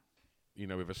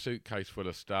 with a suitcase full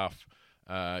of stuff.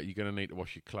 You're going to need to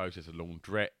wash your clothes. There's a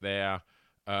laundrette there.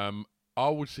 I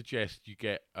would suggest you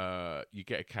get a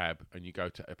cab and you go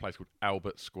to a place called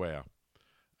Albert Square,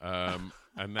 and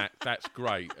that's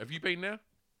great. Have you been there?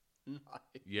 No.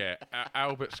 Yeah,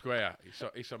 Albert Square.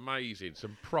 It's amazing.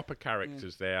 Some proper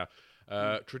characters there.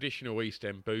 Traditional East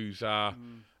End boozer.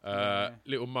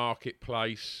 Little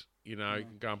marketplace. You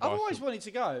can go and buy. I've always wanted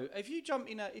to go. If you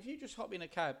just hop in a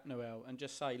cab, Noel, and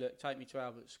just say, "Look, take me to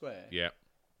Albert Square." Yeah.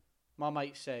 My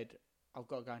mate said, I've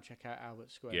got to go and check out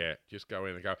Albert Square. Yeah, just go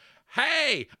in and go,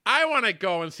 hey, I want to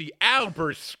go and see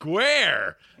Albert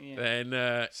Square. Yeah.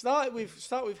 Then start with,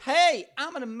 hey,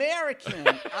 I'm an American.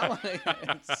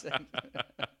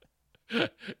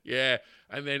 Yeah,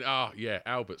 and then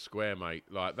Albert Square, mate.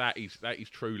 Like that is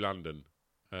true London,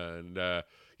 and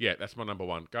that's my number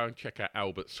one. Go and check out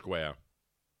Albert Square.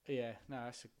 Yeah, no,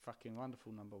 that's a fucking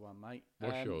wonderful number one, mate.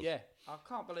 What's yours? Yeah, I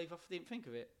can't believe I didn't think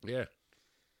of it. Yeah.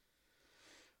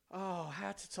 Oh,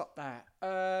 how to top that?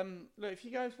 Look, if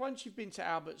you go, once you've been to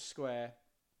Albert Square,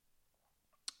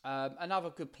 another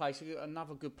good place,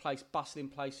 bustling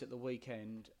place at the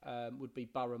weekend would be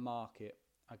Borough Market,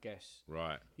 I guess.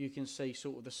 Right. You can see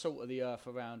sort of the salt of the earth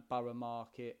around Borough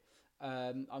Market.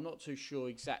 I'm not too sure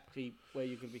exactly where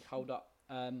you're going to be holed up.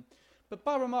 But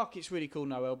Borough Market's really cool,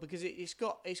 Noel, because it's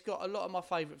got a lot of my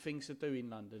favourite things to do in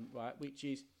London, right? Which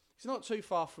is, it's not too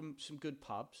far from some good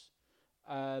pubs.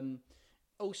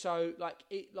 Also,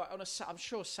 I'm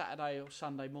sure Saturday or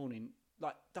Sunday morning,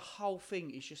 like the whole thing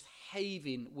is just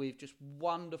heaving with just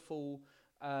wonderful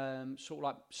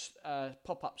pop-up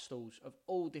stalls of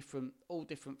all different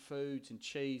foods and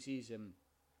cheeses and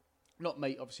not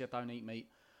meat. Obviously, I don't eat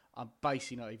meat. I'm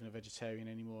basically not even a vegetarian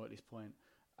anymore at this point.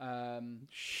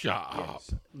 Shut up.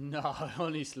 No,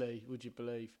 honestly, would you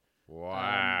believe?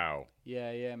 Wow.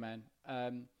 Yeah, man.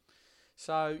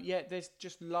 So, there's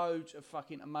just loads of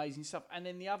fucking amazing stuff. And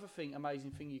then the other amazing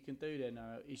thing you can do there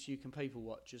now is you can people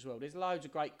watch as well. There's loads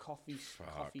of great coffee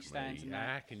stands. And that.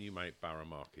 How can you make Borough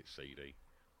Market seedy?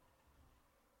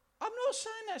 I'm not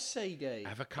saying that's seedy.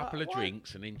 Have a couple of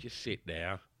drinks and then just sit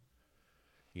there.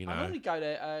 I only go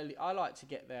there early. I like to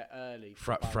get there early.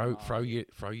 Throw your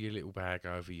little bag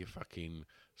over your fucking,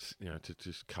 to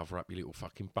just cover up your little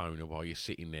fucking boner while you're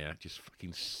sitting there, just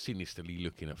fucking sinisterly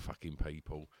looking at fucking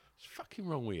people. What's fucking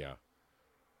wrong with you?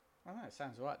 I know, it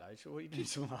sounds all right though. So what are you doing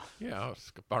tomorrow? Yeah, it's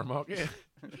got Borough Market.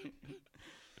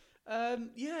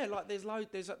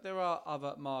 There are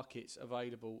other markets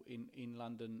available in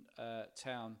London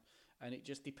town, and it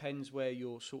just depends where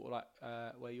you're sort of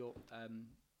where you're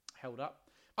held up.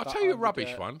 I'll tell you a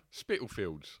rubbish one.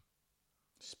 Spitalfields.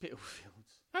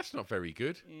 Spitalfields. That's not very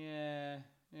good. Yeah,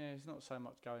 there's not so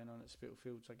much going on at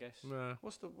Spitalfields, I guess. Nah.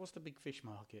 What's the big fish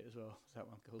market as well? Is that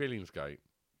one called? Billingsgate.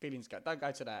 Don't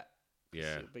go to that.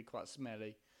 Yeah. It'll be quite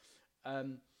smelly.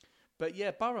 But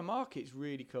yeah, Borough Market's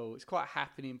really cool. It's quite a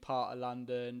happening part of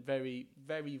London. Very,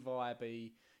 very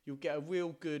vibey. You'll get a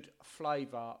real good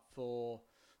flavour for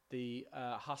the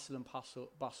hustle and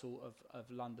bustle of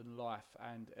London life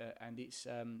and its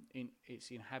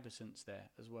inhabitants there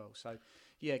as well. So,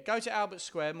 yeah, go to Albert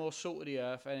Square, more salt of the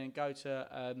earth, and then go to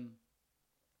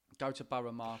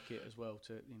Borough Market as well.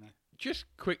 Just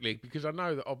quickly, because I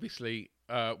know that obviously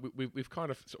we've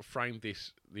kind of sort of framed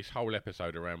this whole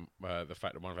episode around the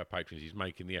fact that one of our patrons is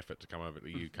making the effort to come over to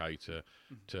the UK to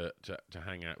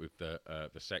hang out with the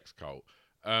sex cult.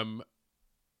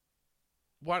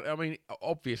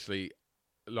 Obviously,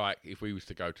 like if we was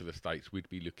to go to the States, we'd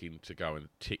be looking to go and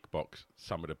tick box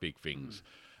some of the big things.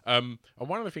 And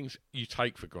one of the things you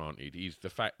take for granted is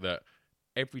the fact that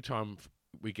every time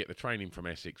we get the train in from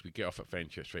Essex, we get off at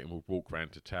Fenchurch Street and we'll walk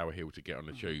round to Tower Hill to get on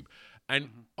the tube. And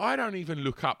I don't even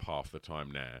look up half the time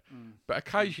now. But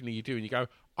occasionally you do and you go,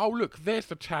 oh, look, there's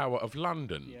the Tower of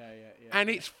London. Yeah. And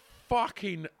it's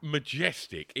fucking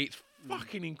majestic. It's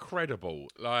fucking incredible.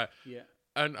 And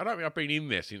I don't think I've been in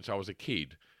there since I was a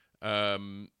kid. That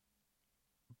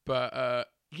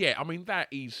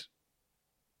is...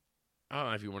 I don't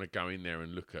know if you want to go in there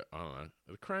and look at, I don't know, are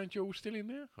the Crown Jewels still in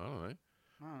there? I don't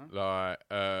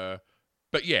know.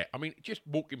 But yeah, I mean, just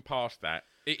walking past that,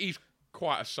 it is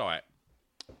quite a sight.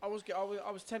 I was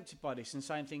tempted by this and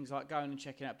saying things like going and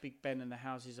checking out Big Ben and the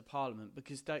Houses of Parliament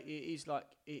because it is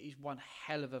one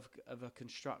hell of a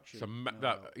construction.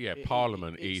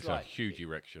 Parliament is a huge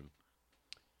erection.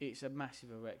 It's a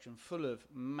massive erection full of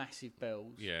massive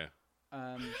bells. Yeah.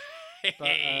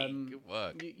 Good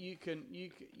work. You can.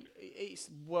 It's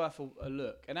worth a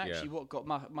look. And actually, what got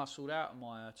muscled out of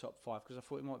my top 5 because I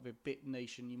thought it might be a bit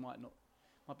niche and might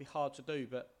be hard to do,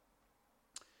 but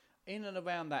in and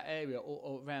around that area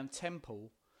or around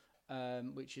Temple,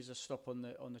 which is a stop on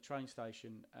the train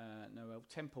station.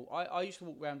 Temple. I used to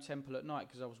walk around Temple at night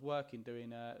because I was working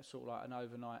doing sort of like an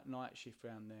overnight night shift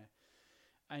around there.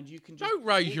 And you can just don't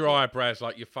raise your eyebrows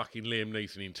like you're fucking Liam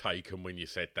Neeson in Taken when you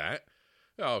said that.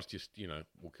 I was just,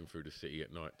 walking through the city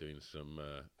at night doing some,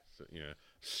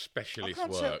 specialist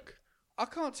work. I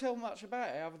can't tell much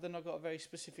about it other than I've got a very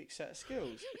specific set of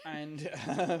skills. And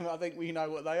I think we know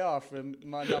what they are from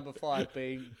my number 5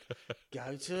 being,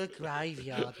 go to a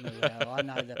graveyard, Noel. I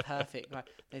know the perfect.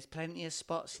 There's plenty of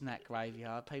spots in that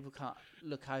graveyard. People can't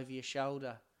look over your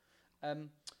shoulder.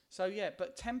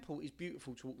 But Temple is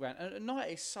beautiful to walk around. And at night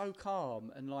it's so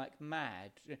calm and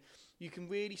mad. You can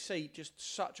really see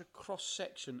just such a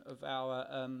cross-section of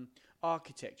our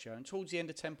architecture. And towards the end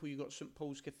of Temple, you've got St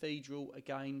Paul's Cathedral,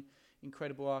 again,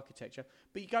 incredible architecture.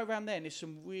 But you go around there and there's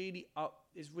some really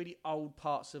old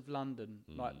parts of London.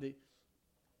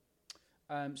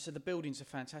 So the buildings are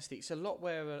fantastic. It's a lot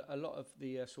where a lot of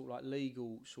the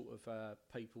legal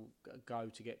people go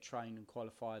to get trained and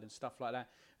qualified and stuff like that.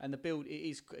 And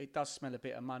it does smell a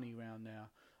bit of money around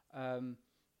now.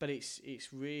 But it's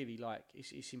really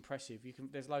it's impressive.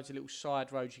 There's loads of little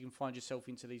side roads you can find yourself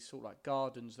into these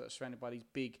gardens that are surrounded by these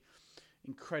big,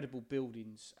 incredible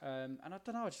buildings. And I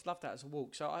don't know, I just love that as a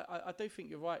walk. So I do think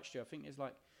you're right, Stu. I think there's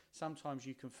sometimes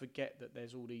you can forget that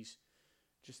there's all these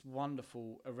just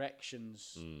wonderful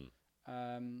erections.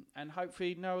 And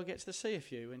hopefully Noah gets to see a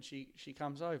few when she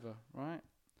comes over, right?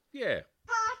 Yeah.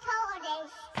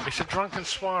 It's a drunken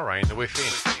soiree in the within.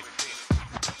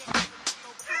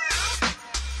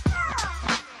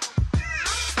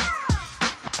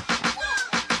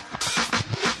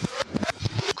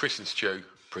 Chris and Stu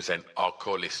present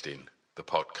Hardcore Listing, the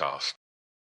podcast.